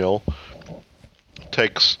Colonial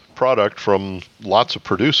takes product from lots of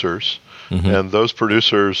producers, and those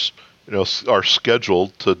producers, are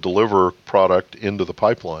scheduled to deliver product into the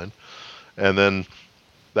pipeline. And then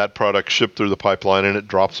that product shipped through the pipeline and it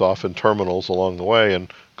drops off in terminals along the way.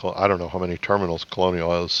 And I don't know how many terminals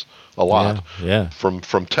Colonial has. A lot. Yeah. From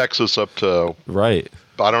Texas up to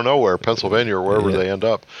I don't know where, Pennsylvania or wherever they end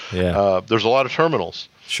up. Yeah. There's a lot of terminals.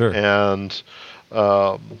 Sure. And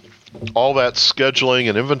all that scheduling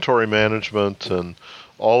and inventory management and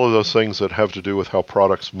all of those things that have to do with how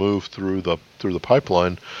products move through the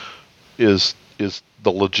pipeline is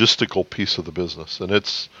the logistical piece of the business. And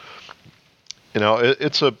it's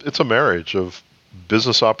it's a marriage of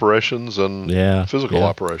business operations and physical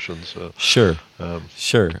operations. Sure. I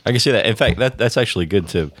can see that. In fact, that's actually good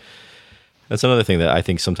to. That's another thing that I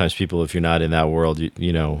think sometimes people, if you're not in that world,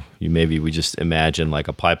 we just imagine like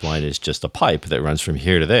a pipeline is just a pipe that runs from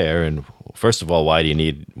here to there. And first of all, why do you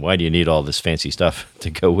need all this fancy stuff to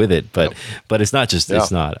go with it? But it's not just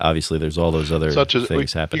it's not. Obviously, there's all those other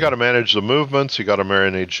things happening. You got to manage the movements. You got to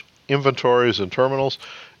manage inventories and terminals.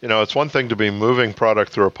 It's one thing to be moving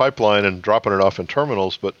product through a pipeline and dropping it off in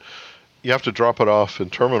terminals, but you have to drop it off in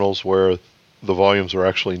terminals where the volumes are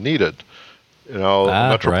actually needed.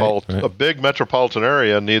 A big metropolitan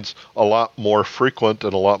area needs a lot more frequent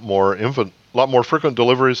and a lot more frequent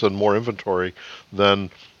deliveries and more inventory than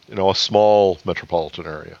a small metropolitan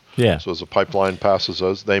area. Yeah. So as a pipeline passes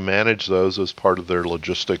those, they manage those as part of their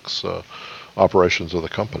logistics operations of the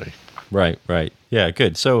company. Right. Yeah.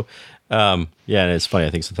 Good. So. And it's funny. I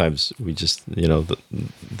think sometimes we just,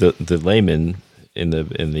 the layman in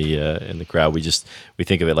the crowd, we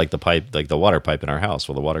think of it like the pipe, like the water pipe in our house.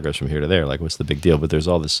 Well, the water goes from here to there. Like, what's the big deal? But there's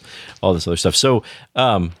all this other stuff. So,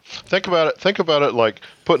 think about it like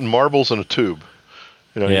putting marbles in a tube.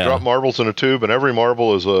 You drop marbles in a tube, and every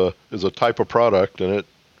marble is a type of product, and it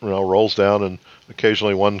rolls down, and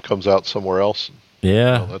occasionally one comes out somewhere else.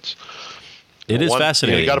 Yeah, It is one,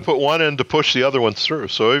 fascinating. You got to put one in to push the other ones through.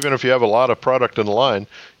 So even if you have a lot of product in the line,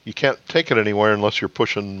 you can't take it anywhere unless you're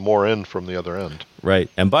pushing more in from the other end. Right.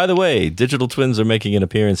 And by the way, digital twins are making an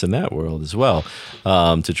appearance in that world as well,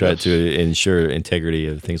 to try to ensure integrity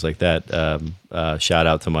of things like that. Shout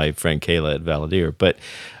out to my friend Kayla at Validere. But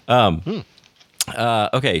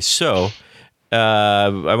okay, so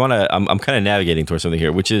I'm kind of navigating towards something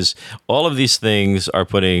here, which is all of these things are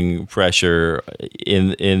putting pressure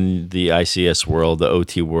in the ICS world, the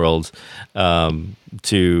OT world,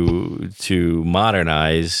 to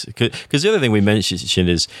modernize. Because the other thing we mentioned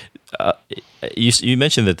is you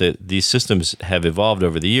mentioned that these systems have evolved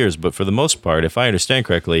over the years, but for the most part, if I understand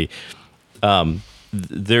correctly,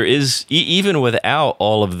 there is even without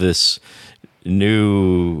all of this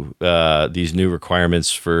these new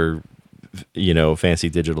requirements for fancy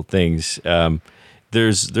digital things.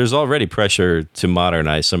 There's already pressure to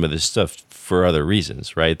modernize some of this stuff for other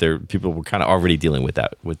reasons, right? People were kind of already dealing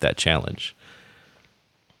with that challenge.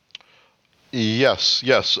 Yes.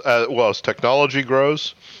 Well, as technology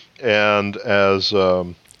grows, and as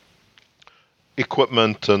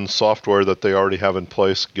equipment and software that they already have in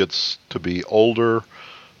place gets to be older,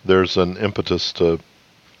 there's an impetus to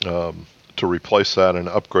replace that and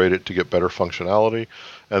upgrade it to get better functionality.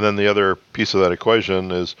 And then the other piece of that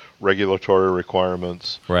equation is regulatory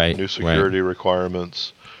requirements, new security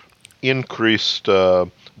requirements, increased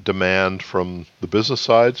demand from the business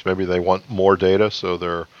sides. Maybe they want more data, so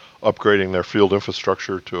they're upgrading their field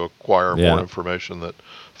infrastructure to acquire more information that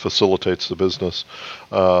facilitates the business.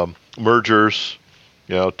 Mergers,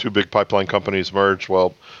 two big pipeline companies merge.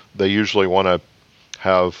 Well, they usually want to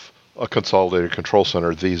have a consolidated control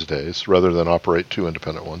center these days rather than operate two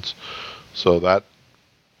independent ones. So that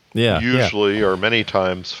usually or many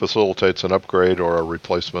times facilitates an upgrade or a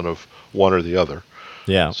replacement of one or the other.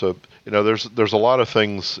 Yeah. So, there's a lot of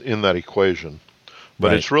things in that equation,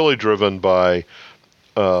 but it's really driven by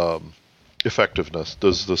effectiveness.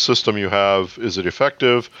 Does the system you have, is it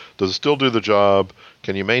effective? Does it still do the job?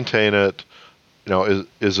 Can you maintain it?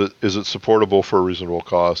 Is it supportable for a reasonable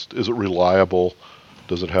cost? Is it reliable?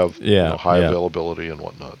 Does it have high availability and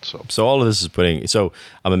whatnot? So all of this is putting. So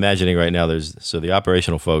I'm imagining right now. The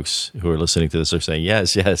operational folks who are listening to this are saying,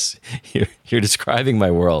 "Yes, you're describing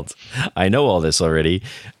my world. I know all this already.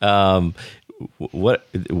 What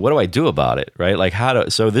do I do about it? Right? Like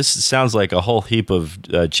so this sounds like a whole heap of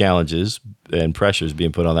challenges and pressures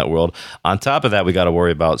being put on that world. On top of that, we got to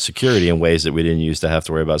worry about security in ways that we didn't used to have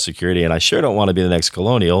to worry about security. And I sure don't want to be the next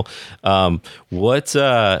Colonial. So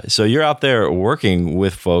you're out there working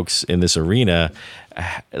with folks in this arena.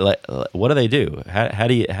 What do they do? How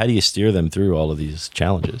do you steer them through all of these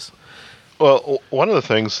challenges? Well, one of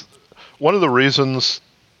the reasons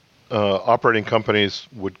operating companies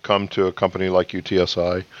would come to a company like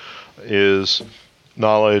UTSI is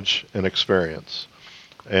knowledge and experience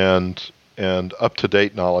and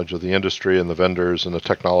up-to-date knowledge of the industry and the vendors and the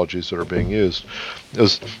technologies that are being used.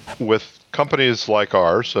 Is with companies like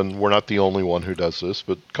ours, and we're not the only one who does this,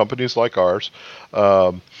 but companies like ours,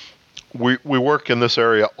 we work in this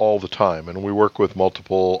area all the time, and we work with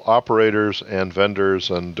multiple operators and vendors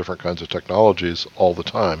and different kinds of technologies all the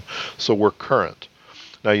time. So we're current.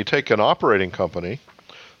 Now, you take an operating company,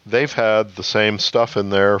 they've had the same stuff in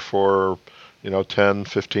there for 10,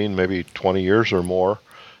 15, maybe 20 years or more,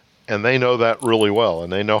 and they know that really well,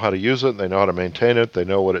 and they know how to use it, they know how to maintain it, they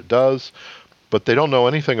know what it does, but they don't know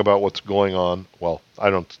anything about what's going on. Well, I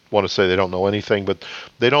don't want to say they don't know anything, but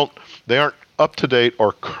they aren't up to date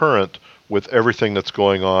or current with everything that's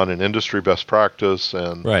going on in industry best practice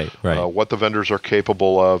and what the vendors are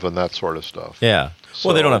capable of and that sort of stuff. Yeah.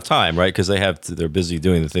 Well, they don't have time, right? Because they're busy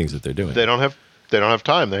doing the things that they're doing. They don't have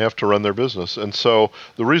time. They have to run their business. And so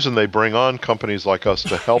the reason they bring on companies like us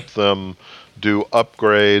to help them do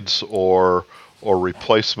upgrades or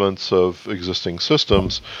replacements of existing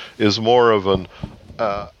systems is more of an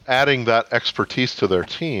adding that expertise to their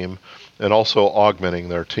team and also augmenting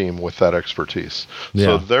their team with that expertise. Yeah.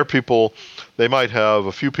 So their people, they might have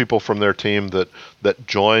a few people from their team that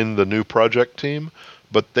join the new project team,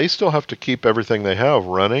 but they still have to keep everything they have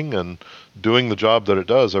running and doing the job that it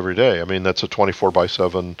does every day. I mean, that's a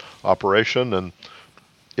 24/7 operation, and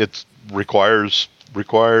it requires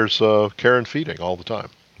care and feeding all the time.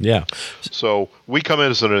 Yeah. So we come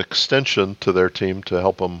in as an extension to their team to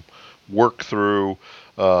help them work through,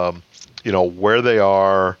 where they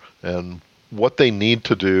are and what they need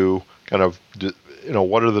to do,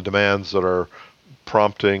 what are the demands that are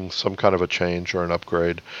prompting some kind of a change or an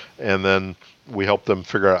upgrade, and then we help them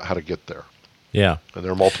figure out how to get there. Yeah. And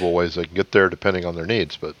there are multiple ways they can get there depending on their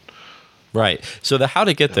needs, but right. So the how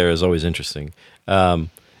to get there is always interesting.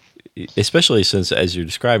 Especially since, as you're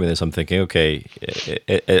describing this, I'm thinking, okay,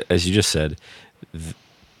 as you just said,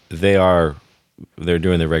 they're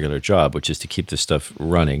doing their regular job, which is to keep this stuff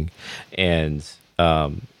running, and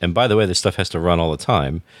by the way, this stuff has to run all the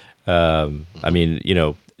time. I mean,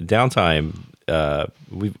 downtime.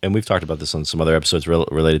 We've talked about this on some other episodes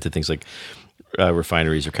related to things like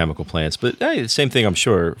refineries or chemical plants, but same thing, I'm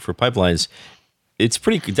sure, for pipelines. It's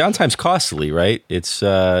pretty downtime's costly, right? It's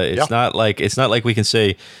not like we can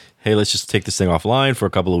say, hey, let's just take this thing offline for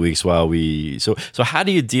a couple of weeks while we. So how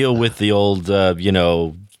do you deal with the old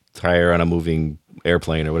tire on a moving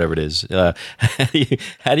airplane or whatever it is? How do you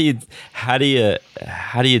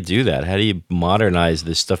do that? How do you modernize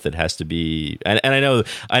this stuff that has to be? And I know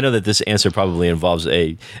that this answer probably involves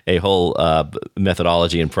a whole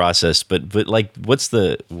methodology and process, but like, what's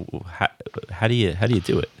the how do you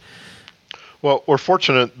do it? Well, we're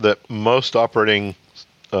fortunate that most operating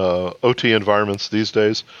OT environments these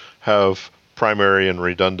days have primary and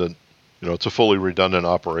redundant. It's a fully redundant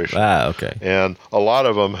operation. Okay. And a lot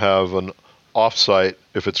of them have an offsite.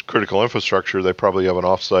 If it's critical infrastructure, they probably have an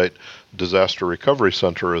offsite disaster recovery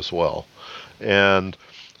center as well. And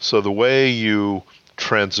so the way you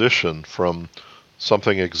transition from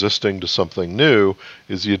something existing to something new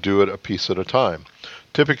is you do it a piece at a time.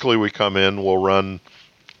 Typically, we come in, we'll run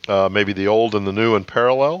maybe the old and the new in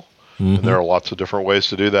parallel. Mm-hmm. And there are lots of different ways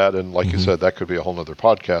to do that. And like you said, that could be a whole nother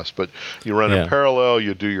podcast. But you run in parallel,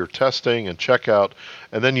 you do your testing and checkout,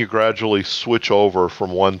 and then you gradually switch over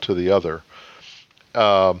from one to the other.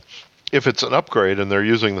 If it's an upgrade and they're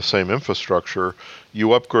using the same infrastructure,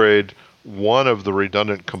 you upgrade one of the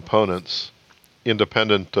redundant components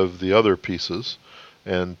independent of the other pieces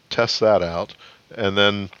and test that out. And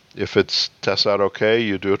then if it tests out okay,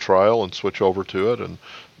 you do a trial and switch over to it and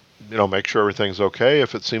make sure everything's okay.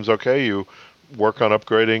 If it seems okay, you work on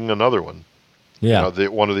upgrading another one. Yeah.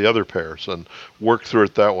 One of the other pairs and work through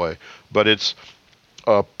it that way. But it's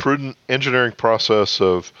a prudent engineering process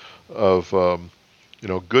of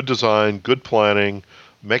good design, good planning,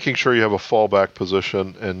 making sure you have a fallback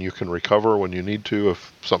position and you can recover when you need to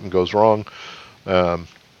if something goes wrong. By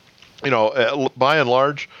and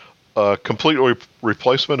large, complete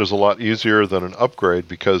replacement is a lot easier than an upgrade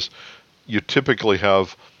because you typically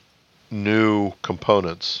have new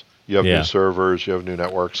components. You have new servers, you have new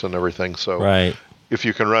networks and everything. So if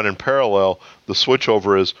you can run in parallel, the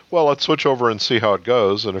switchover is, well, let's switch over and see how it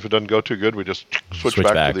goes. And if it doesn't go too good, we just switch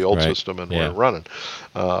back to the old system and we're running.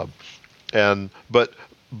 But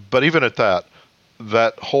even at that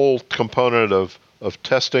whole component of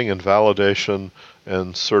testing and validation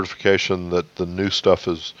and certification that the new stuff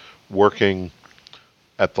is working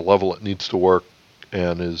at the level it needs to work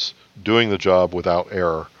and is doing the job without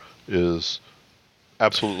error is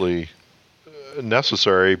absolutely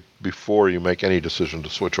necessary before you make any decision to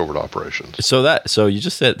switch over to operations. So you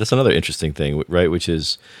just said that's another interesting thing, right? Which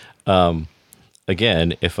is,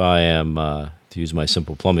 again, if I am to use my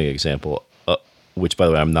simple plumbing example, which by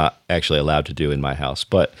the way I'm not actually allowed to do in my house,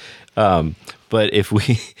 but if I'm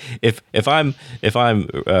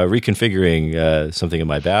reconfiguring something in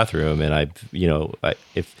my bathroom and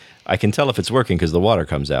if I can tell if it's working because the water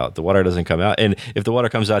comes out. The water doesn't come out, and if the water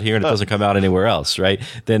comes out here and it doesn't come out anywhere else, right?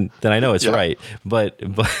 Then I know it's right. But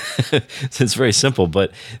it's very simple.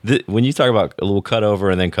 But when you talk about a little cut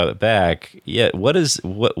over and then cut it back, what is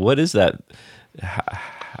that?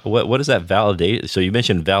 What is that validate? So you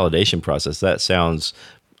mentioned validation process. That sounds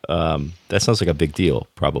like a big deal.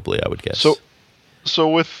 Probably, I would guess. So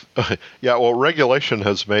with regulation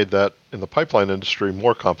has made that in the pipeline industry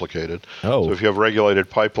more complicated. Oh. So if you have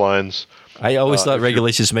regulated pipelines, I always thought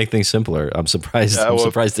regulations make things simpler. I'm surprised. I'm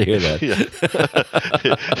surprised to hear that.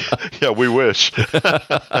 Yeah, we wish.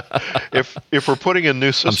 If we're putting in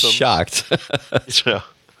new systems, I'm shocked.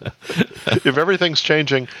 If everything's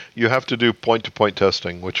changing, you have to do point-to-point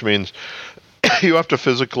testing, which means you have to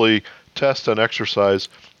physically test and exercise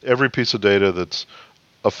every piece of data that's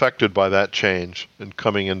affected by that change and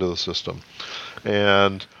coming into the system.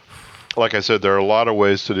 And like I said, there are a lot of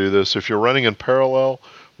ways to do this. If you're running in parallel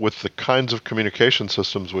with the kinds of communication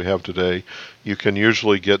systems we have today, you can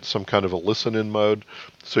usually get some kind of a listen-in mode.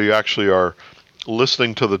 So you actually are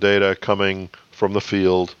listening to the data coming from the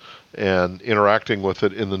field and interacting with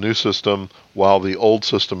it in the new system while the old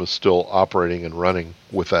system is still operating and running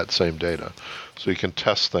with that same data. So you can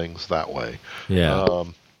test things that way. Yeah.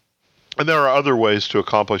 And there are other ways to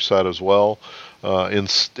accomplish that as well.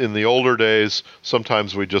 In the older days,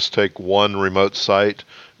 sometimes we just take one remote site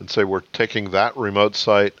and say we're taking that remote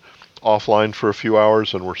site offline for a few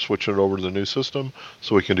hours and we're switching it over to the new system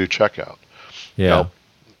so we can do checkout. Yeah.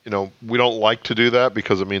 Now, we don't like to do that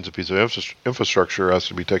because it means a piece of infrastructure has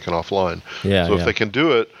to be taken offline. Yeah. So if they can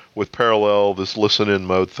do it with parallel, this listen-in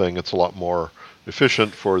mode thing, it's a lot more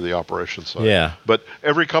efficient for the operation side. Yeah. But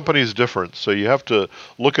every company is different, so you have to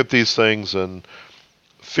look at these things and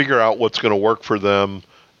figure out what's going to work for them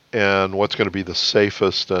and what's going to be the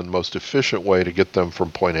safest and most efficient way to get them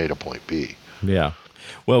from point A to point B. Yeah.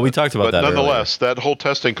 Well, we talked about that But nonetheless, earlier. that whole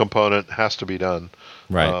testing component has to be done.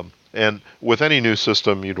 Right. And with any new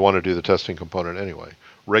system, you'd want to do the testing component anyway.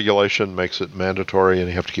 Regulation makes it mandatory, and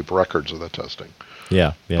you have to keep records of the testing.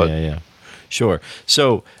 Yeah. Sure.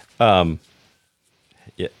 So,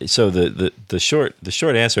 so the short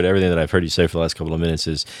answer to everything that I've heard you say for the last couple of minutes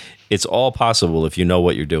is it's all possible if you know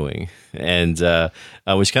what you're doing, and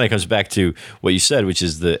which kind of comes back to what you said, which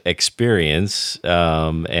is the experience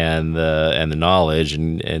and the knowledge,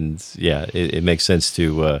 and yeah, it makes sense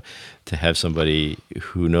to have somebody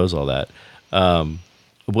who knows all that.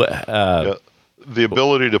 The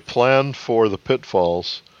ability to plan for the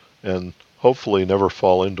pitfalls and hopefully never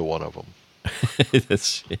fall into one of them.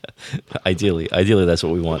 Ideally, that's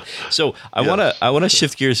what we want. So I want to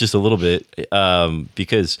shift gears just a little bit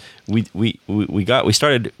because we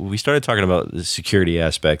started talking about the security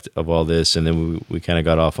aspect of all this, and then we kind of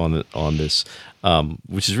got off on this,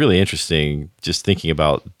 which is really interesting. Just thinking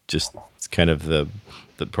about just kind of the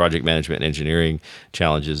project management and engineering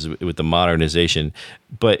challenges with the modernization,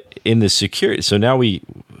 but in the security. So now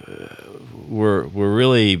we're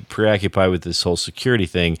really preoccupied with this whole security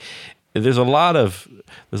thing. There's a lot of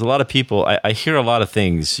people. I hear a lot of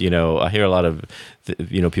things. I hear a lot of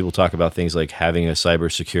people talk about things like having a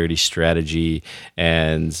cybersecurity strategy,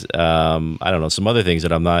 and I don't know, some other things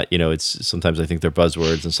that I'm not. It's sometimes I think they're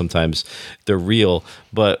buzzwords, and sometimes they're real.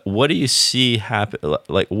 But what do you see happen?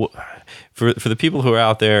 Like for the people who are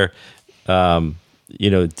out there,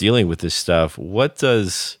 dealing with this stuff, what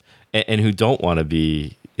does and who don't want to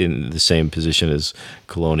be in the same position as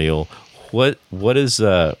Colonial? What is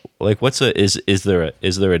is there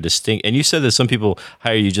a distinct, and you said that some people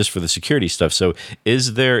hire you just for the security stuff, so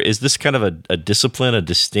is this kind of a discipline, a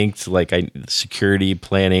distinct security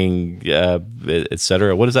planning, et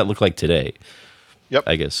cetera? What does that look like today? Yep.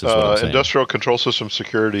 I guess is what I'm saying. Industrial control system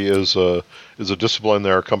security is a discipline.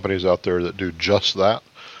 There are companies out there that do just that,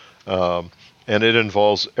 and it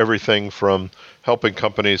involves everything from helping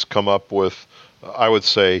companies come up with, I would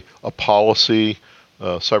say, a policy.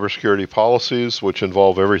 Cybersecurity policies, which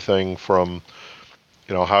involve everything from,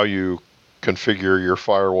 how you configure your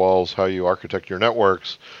firewalls, how you architect your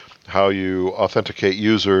networks, how you authenticate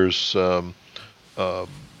users, how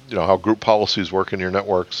group policies work in your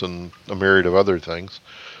networks, and a myriad of other things,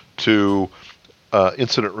 to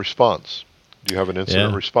incident response. Do you have an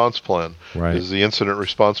incident response plan? Right. Is the incident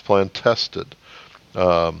response plan tested?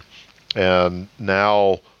 And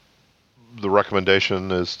now the recommendation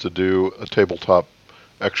is to do a tabletop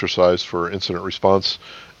exercise for incident response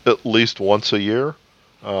at least once a year.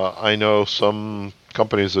 I know some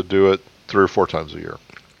companies that do it 3 or 4 times a year.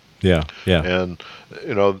 Yeah. And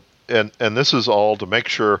and this is all to make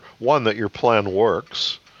sure, one, that your plan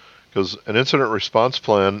works, because an incident response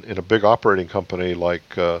plan in a big operating company like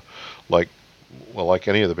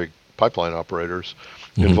any of the big pipeline operators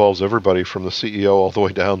involves everybody from the CEO all the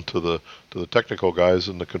way down to the technical guys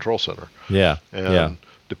in the control center. Yeah. And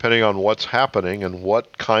depending on what's happening and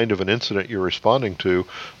what kind of an incident you're responding to,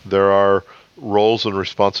 there are roles and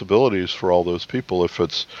responsibilities for all those people. If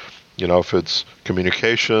it's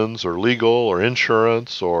communications or legal or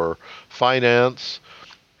insurance or finance,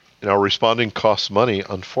 responding costs money,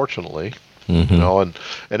 unfortunately. And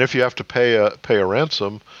if you have to pay a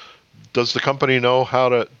ransom, does the company know how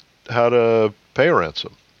to pay a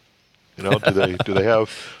ransom? Do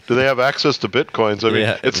they have access to bitcoins? I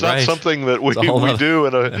mean, it's not something that we do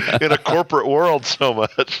in a corporate world so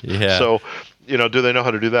much. Yeah. So, do they know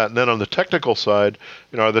how to do that? And then on the technical side,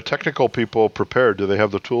 are the technical people prepared? Do they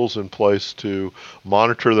have the tools in place to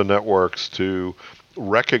monitor the networks, to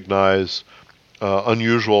recognize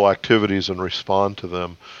unusual activities and respond to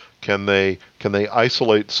them? Can they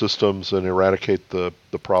isolate systems and eradicate the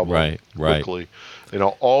problem quickly?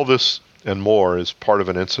 All this and more is part of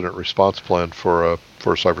an incident response plan for a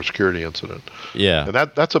cybersecurity incident. Yeah. And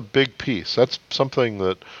that's a big piece. That's something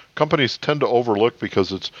that companies tend to overlook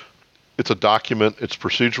because it's a document, it's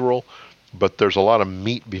procedural, but there's a lot of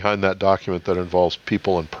meat behind that document that involves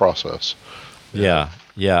people and process. Yeah.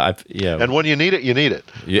 And when you need it, you need it.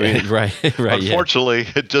 Yeah, I mean, right. Unfortunately,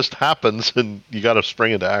 it just happens, and you got to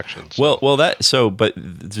spring into action. So. But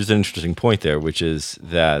there's an interesting point there, which is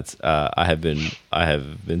that I have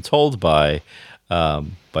been told by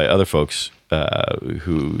other folks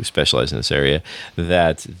who specialize in this area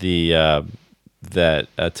that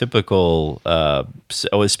a typical.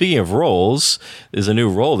 Speaking of roles, there's a new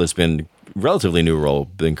role that's been relatively new role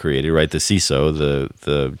been created, right? The CISO,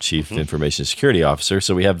 the Chief Information Security Officer.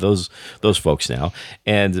 So we have those folks now.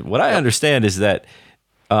 And what I understand is that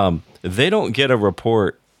they don't get a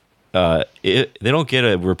report. They don't get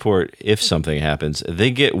a report if something happens.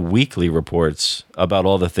 They get weekly reports about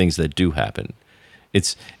all the things that do happen.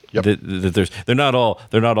 It's they're not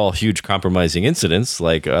all huge compromising incidents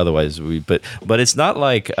like otherwise but it's not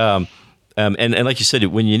like and like you said,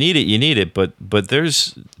 when you need it. But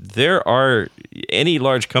there are any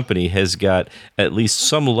large company has got at least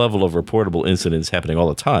some level of reportable incidents happening all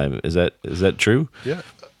the time. Is that true? Yeah.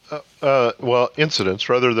 Well, incidents,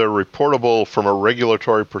 whether they're reportable from a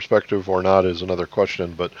regulatory perspective or not, is another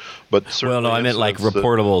question. But certainly, I meant like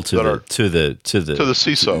reportable to the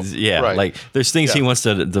CISO. Yeah, right. Like there's things he wants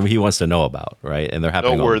to know about, right? And they're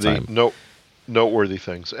happening all the time. Noteworthy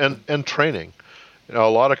things and training. A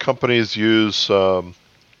lot of companies use internal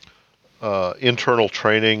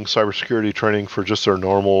training, cybersecurity training for just their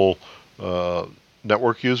normal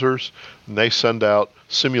network users, and they send out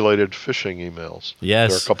simulated phishing emails.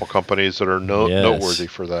 Yes. There are a couple companies that are noteworthy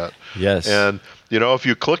for that. Yes. And, if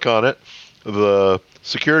you click on it, the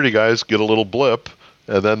security guys get a little blip,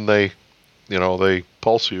 and then they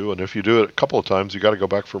pulse you, and if you do it a couple of times, you got to go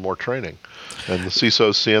back for more training. And the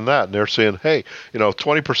CISO's seeing that, and they're saying, hey,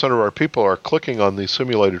 20% of our people are clicking on these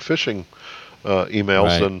simulated phishing emails,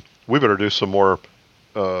 right. Then we better do some more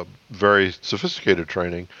very sophisticated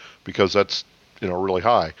training because that's really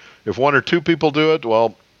high. If one or two people do it,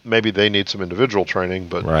 well, maybe they need some individual training,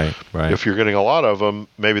 but right. if you're getting a lot of them,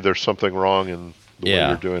 maybe there's something wrong in the way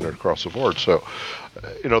you're doing it across the board. So,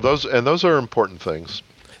 those are important things.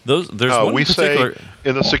 There's one we particular... say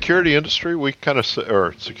in the security industry, we kind of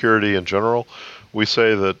or security in general, we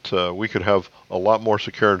say that we could have a lot more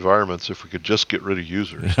secure environments if we could just get rid of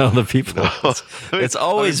users. The people. It's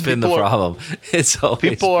always been the problem. It's always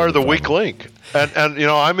people are the weak link, and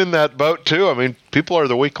I'm in that boat too. I mean, people are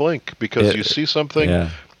the weak link because you see something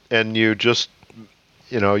and you just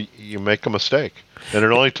you make a mistake, and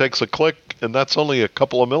it only takes a click. And that's only a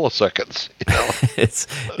couple of milliseconds. It's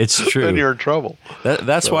true. Then you're in trouble.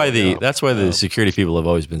 That's why the security people have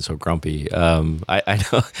always been so grumpy. I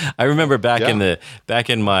know. I remember back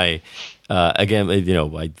in my again.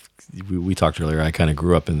 We talked earlier. I kind of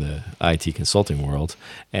grew up in the IT consulting world,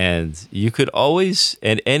 and you could always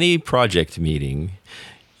at any project meeting,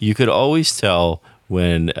 you could always tell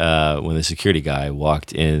when the security guy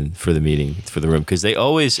walked in for the meeting, for the room, because they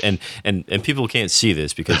always and people can't see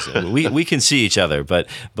this because we can see each other, but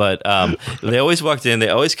they always walked in. They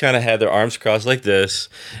always kind of had their arms crossed like this,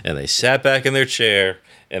 and they sat back in their chair.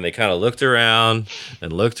 And they kind of looked around. They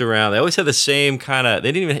always had the same kind of.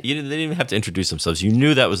 They didn't even have to introduce themselves. You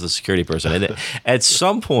knew that was the security person. And at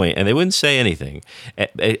some point, and they wouldn't say anything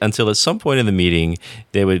until at some point in the meeting,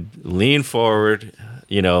 they would lean forward,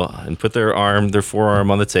 and put their forearm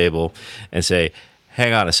on the table, and say,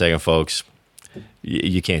 "Hang on a second, folks.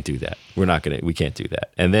 You can't do that. We can't do that."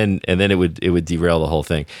 And then it would derail the whole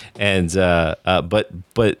thing. And but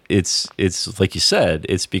it's like you said,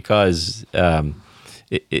 it's because.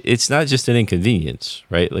 It's not just an inconvenience,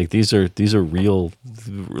 right? Like these are real,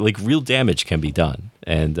 like real damage can be done,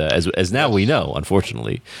 and as now we know,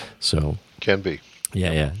 unfortunately. So can be.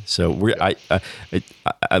 Yeah. So were you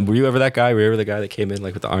ever that guy? Were you ever the guy that came in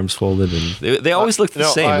like with the arms folded and they always looked the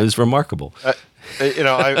same? It was remarkable. I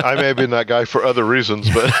may have been that guy for other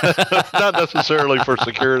reasons, but not necessarily for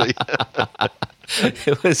security.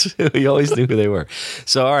 We always knew who they were.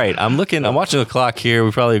 So all right, I'm watching the clock here.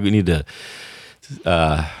 We probably need to.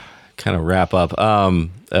 Kind of wrap up.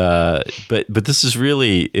 But this is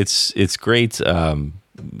really it's great. I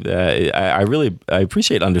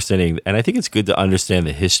appreciate understanding, and I think it's good to understand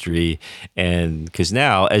the history, and because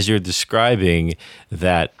now as you're describing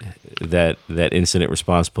that incident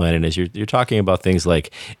response plan, and as you're talking about things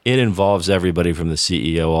like it involves everybody from the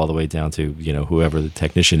CEO all the way down to whoever the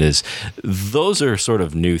technician is, those are sort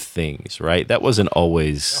of new things, right? That wasn't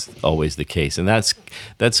always the case, and that's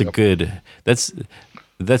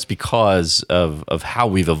because of how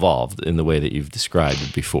we've evolved in the way that you've described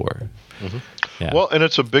it before. Mm-hmm. Yeah. Well, and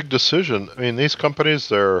it's a big decision. I mean, these companies,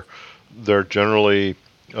 they're generally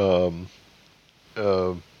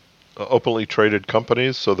openly traded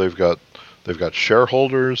companies, so they've got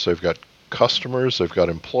shareholders, they've got customers, they've got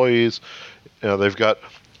employees, they've got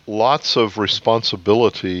lots of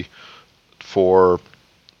responsibility for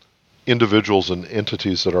individuals and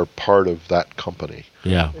entities that are part of that company.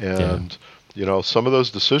 Yeah. And some of those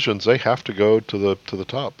decisions, they have to go to the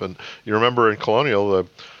top. And you remember in Colonial,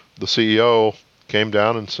 the CEO came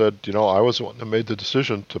down and said, I was the one that made the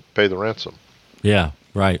decision to pay the ransom. Yeah,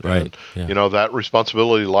 right. And, Yeah. That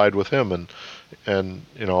responsibility lied with him, and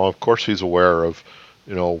of course he's aware of,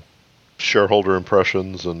 shareholder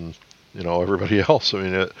impressions and everybody else. I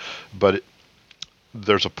mean,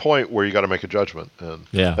 there's a point where you got to make a judgment, and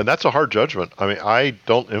that's a hard judgment. I mean, I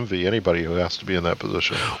don't envy anybody who has to be in that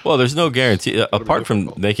position. Well, there's no guarantee apart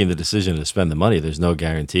from making the decision to spend the money. There's no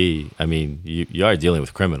guarantee. I mean, you are dealing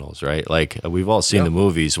with criminals, right? Like we've all seen the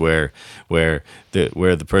movies where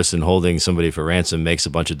the person holding somebody for ransom makes a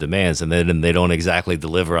bunch of demands, and then they don't exactly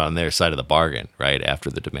deliver on their side of the bargain, right? After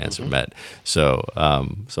the demands are met. So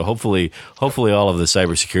hopefully all of the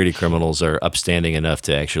cybersecurity criminals are upstanding enough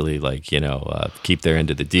to actually keep their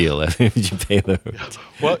end of the deal after you pay them.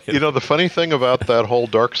 Well, the funny thing about that whole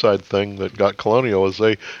dark side thing that got Colonial is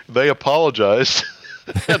they apologized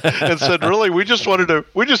and said, "Really, we just wanted to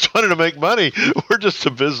make money. We're just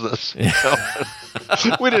a business.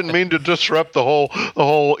 We didn't mean to disrupt the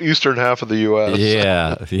whole eastern half of the U.S."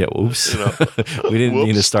 Yeah. Oops. We didn't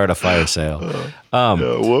mean to start a fire sale.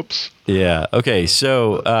 Whoops. Yeah. Okay.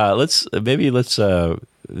 So let's.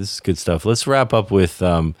 This is good stuff. Let's wrap up with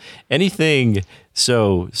anything.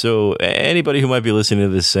 So anybody who might be listening to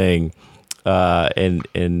this saying, and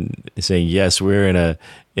saying, yes, we're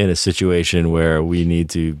in a situation where we need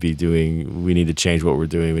to change what we're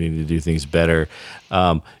doing. We need to do things better.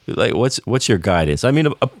 What's your guidance? I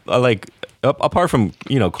mean, apart from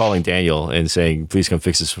calling Daniel and saying, please come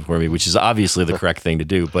fix this for me, which is obviously the correct thing to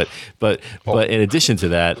do. But in addition to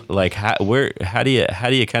that, how do you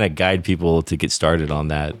kind of guide people to get started on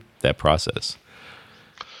that process?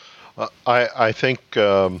 I think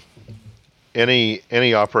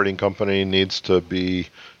any operating company needs to be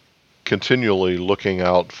continually looking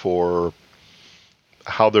out for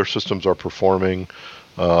how their systems are performing,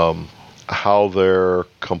 how they're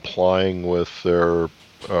complying with their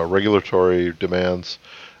regulatory demands,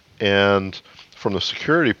 and from the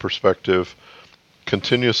security perspective,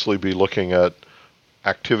 continuously be looking at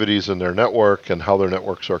activities in their network and how their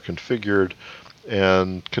networks are configured,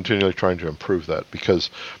 and continually trying to improve that. Because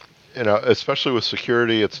especially with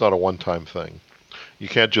security, it's not a one-time thing. You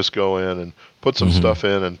can't just go in and put some stuff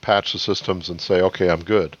in and patch the systems and say, okay, I'm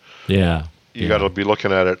good. Yeah. You got to be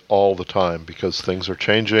looking at it all the time because things are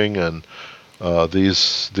changing, and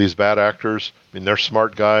these bad actors, I mean, they're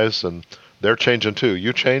smart guys and they're changing too.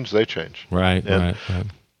 You change, they change. Right.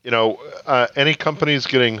 Any company's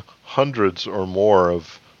getting hundreds or more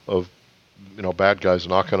of bad guys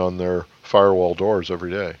knocking on their firewall doors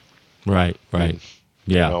every day. Right.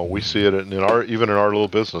 Yeah. We see it even in our little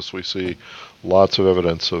business. We see lots of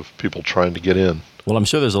evidence of people trying to get in. Well, I'm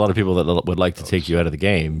sure there's a lot of people that would like to take you out of the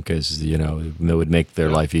game because it would make their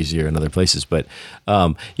life easier in other places. But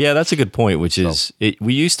that's a good point. Which is,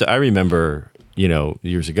 I remember,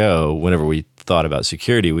 years ago, whenever we thought about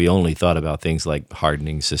security, we only thought about things like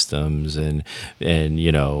hardening systems and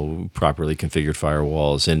properly configured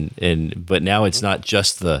firewalls. But now it's not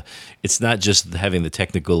just having the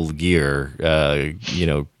technical gear,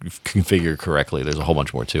 configured correctly. There's a whole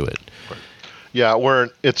bunch more to it. Right. Yeah,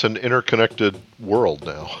 it's an interconnected world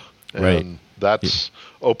now, and that's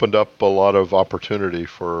opened up a lot of opportunity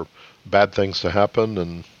for bad things to happen,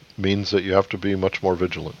 and means that you have to be much more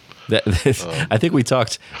vigilant. I think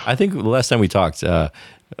the last time we talked,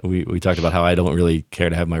 we talked about how I don't really care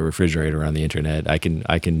to have my refrigerator on the internet. I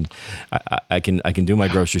can do my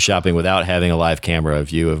grocery shopping without having a live camera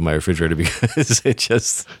view of my refrigerator because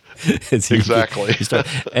it's exactly.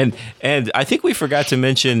 And I think we forgot to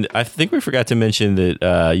mention.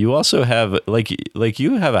 That you also have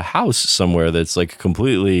you have a house somewhere that's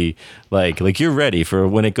completely like you're ready for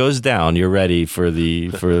when it goes down. You're ready for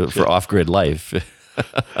off-grid life.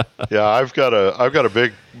 Yeah, I've got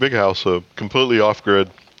a big house, completely off-grid,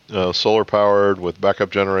 solar powered with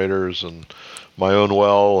backup generators and my own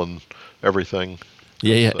well and everything.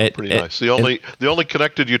 Yeah, pretty nice. The only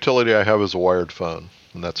connected utility I have is a wired phone,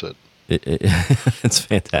 and that's it. It's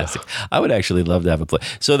fantastic. I would actually love to have a place.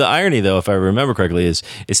 So the irony, though, if I remember correctly, is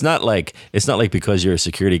it's not like because you're a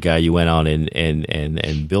security guy, you went on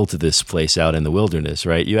and built this place out in the wilderness,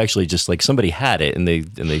 right? You actually just somebody had it and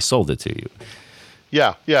they sold it to you.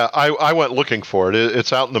 Yeah. I went looking for it.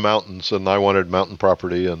 It's out in the mountains, and I wanted mountain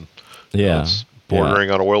property, and it's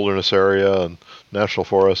bordering on a wilderness area and national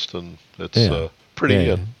forest, and it's pretty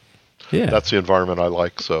good. Yeah, that's the environment I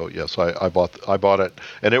like. So yes, I bought it,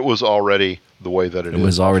 and it was already the way that it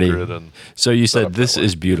was is already. and So you set said up this that way.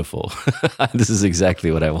 is beautiful. This is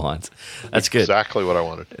exactly what I want. That's good. Exactly what I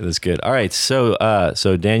wanted. That's good. All right. So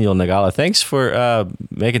Daniel Nagala, thanks for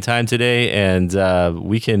making time today. And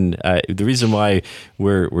we can. The reason why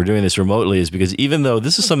we're doing this remotely is because even though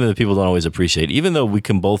this is something that people don't always appreciate, even though we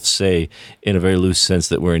can both say in a very loose sense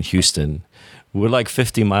that we're in Houston, we're like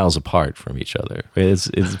 50 miles apart from each other. Right?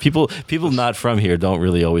 It's people not from here don't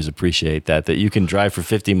really always appreciate that you can drive for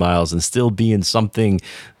 50 miles and still be in something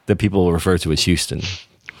that people refer to as Houston.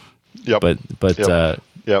 Yep. But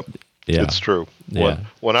Yep. yeah. It's true. Yeah.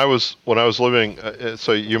 When I was living,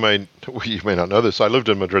 so you may not know this. I lived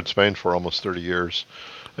in Madrid, Spain, for almost 30 years,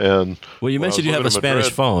 and well, you when I mentioned was you have a living in Spanish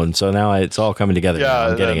Madrid- phone, so now it's all coming together. Yeah,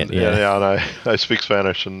 I'm getting and, it. Yeah. and I speak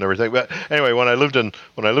Spanish and everything. But anyway, when I lived in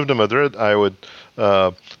Madrid, I would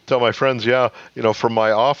tell my friends, from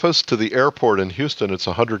my office to the airport in Houston, it's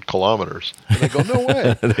 100 kilometers. And they go, no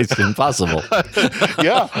way. It's impossible.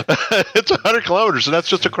 Yeah, it's 100 kilometers, and that's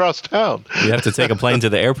just across town. You have to take a plane to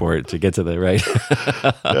the airport to get to the right.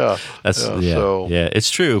 Yeah, It's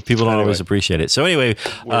true. People don't always appreciate it. So anyway,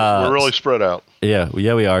 we're really spread out. Yeah,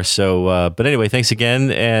 we are. So, but anyway, thanks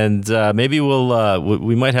again, and maybe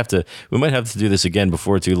we might have to do this again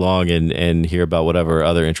before too long, and hear about whatever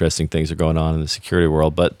other interesting things are going on in the security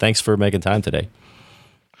world. But thanks for making time today.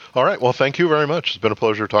 All right. Well, thank you very much. It's been a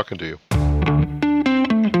pleasure talking to you.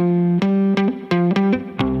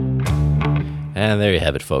 And there you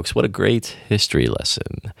have it, folks. What a great history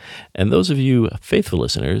lesson. And those of you faithful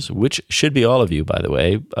listeners, which should be all of you, by the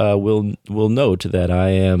way, will note that I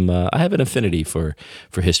have an affinity for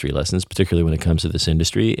history lessons, particularly when it comes to this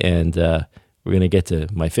industry. And we're going to get to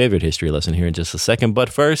my favorite history lesson here in just a second. But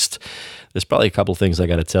first, there's probably a couple things I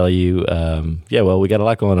got to tell you. We got a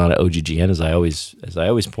lot going on at OGGN, as I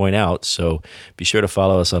always point out. So be sure to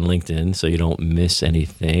follow us on LinkedIn so you don't miss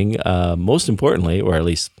anything. Most importantly, or at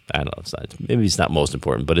least, I don't know, maybe it's not most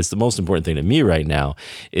important, but it's the most important thing to me right now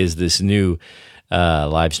is this new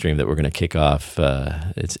live stream that we're going to kick off.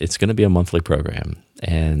 It's going to be a monthly program,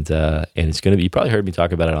 and it's going to be. You probably heard me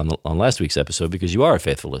talk about it on last week's episode because you are a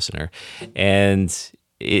faithful listener, and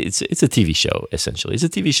it's a TV show essentially. It's a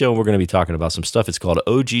TV show, and we're going to be talking about some stuff. It's called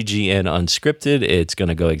OGGN Unscripted. It's going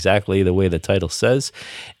to go exactly the way the title says,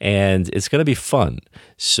 and it's going to be fun.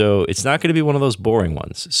 So it's not going to be one of those boring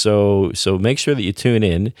ones. So make sure that you tune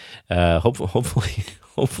in.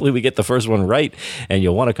 Hopefully we get the first one right, and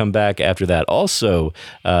you'll want to come back after that. Also,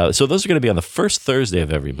 so those are going to be on the first Thursday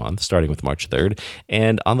of every month, starting with March 3rd.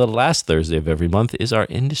 And on the last Thursday of every month is our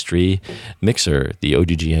industry mixer, the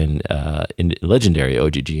OGGN, legendary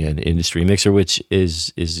OGGN industry mixer, which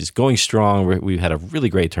is going strong. We've had a really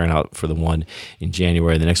great turnout for the one in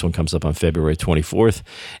January. The next one comes up on February 24th.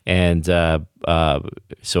 And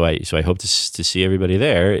so I hope to see everybody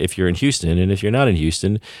there if you're in Houston, and if you're not in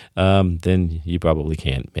Houston, then you probably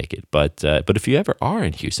can't make it. But if you ever are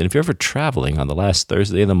in Houston, if you're ever traveling on the last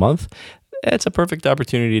Thursday of the month, it's a perfect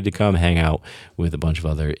opportunity to come hang out with a bunch of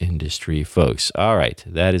other industry folks. All right,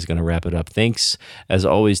 that is going to wrap it up. Thanks, as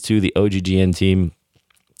always, to the OGGN team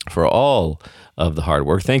for all of the hard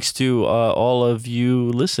work. Thanks to all of you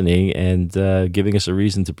listening and giving us a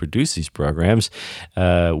reason to produce these programs,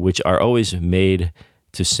 which are always made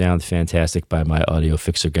to sound fantastic by my audio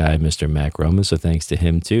fixer guy, Mr. Mac Roman. So thanks to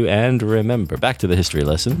him too. And remember, back to the history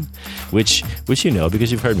lesson, which you know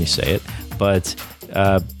because you've heard me say it, but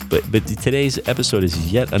today's episode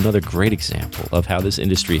is yet another great example of how this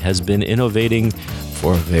industry has been innovating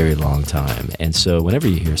for a very long time. And so whenever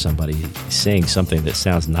you hear somebody saying something that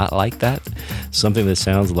sounds not like that, something that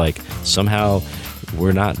sounds like somehow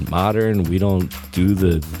we're not modern, we don't do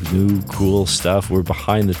the new cool stuff, we're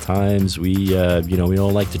behind the times, we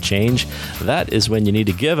don't like to change, that is when you need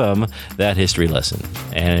to give them that history lesson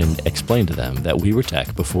and explain to them that we were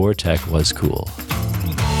tech before tech was cool.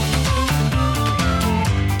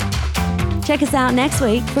 Check us out next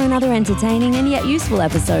week for another entertaining and yet useful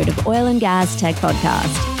episode of Oil and Gas Tech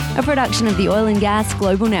Podcast, a production of the Oil and Gas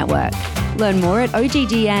Global Network. Learn more at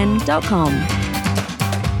oggn.com.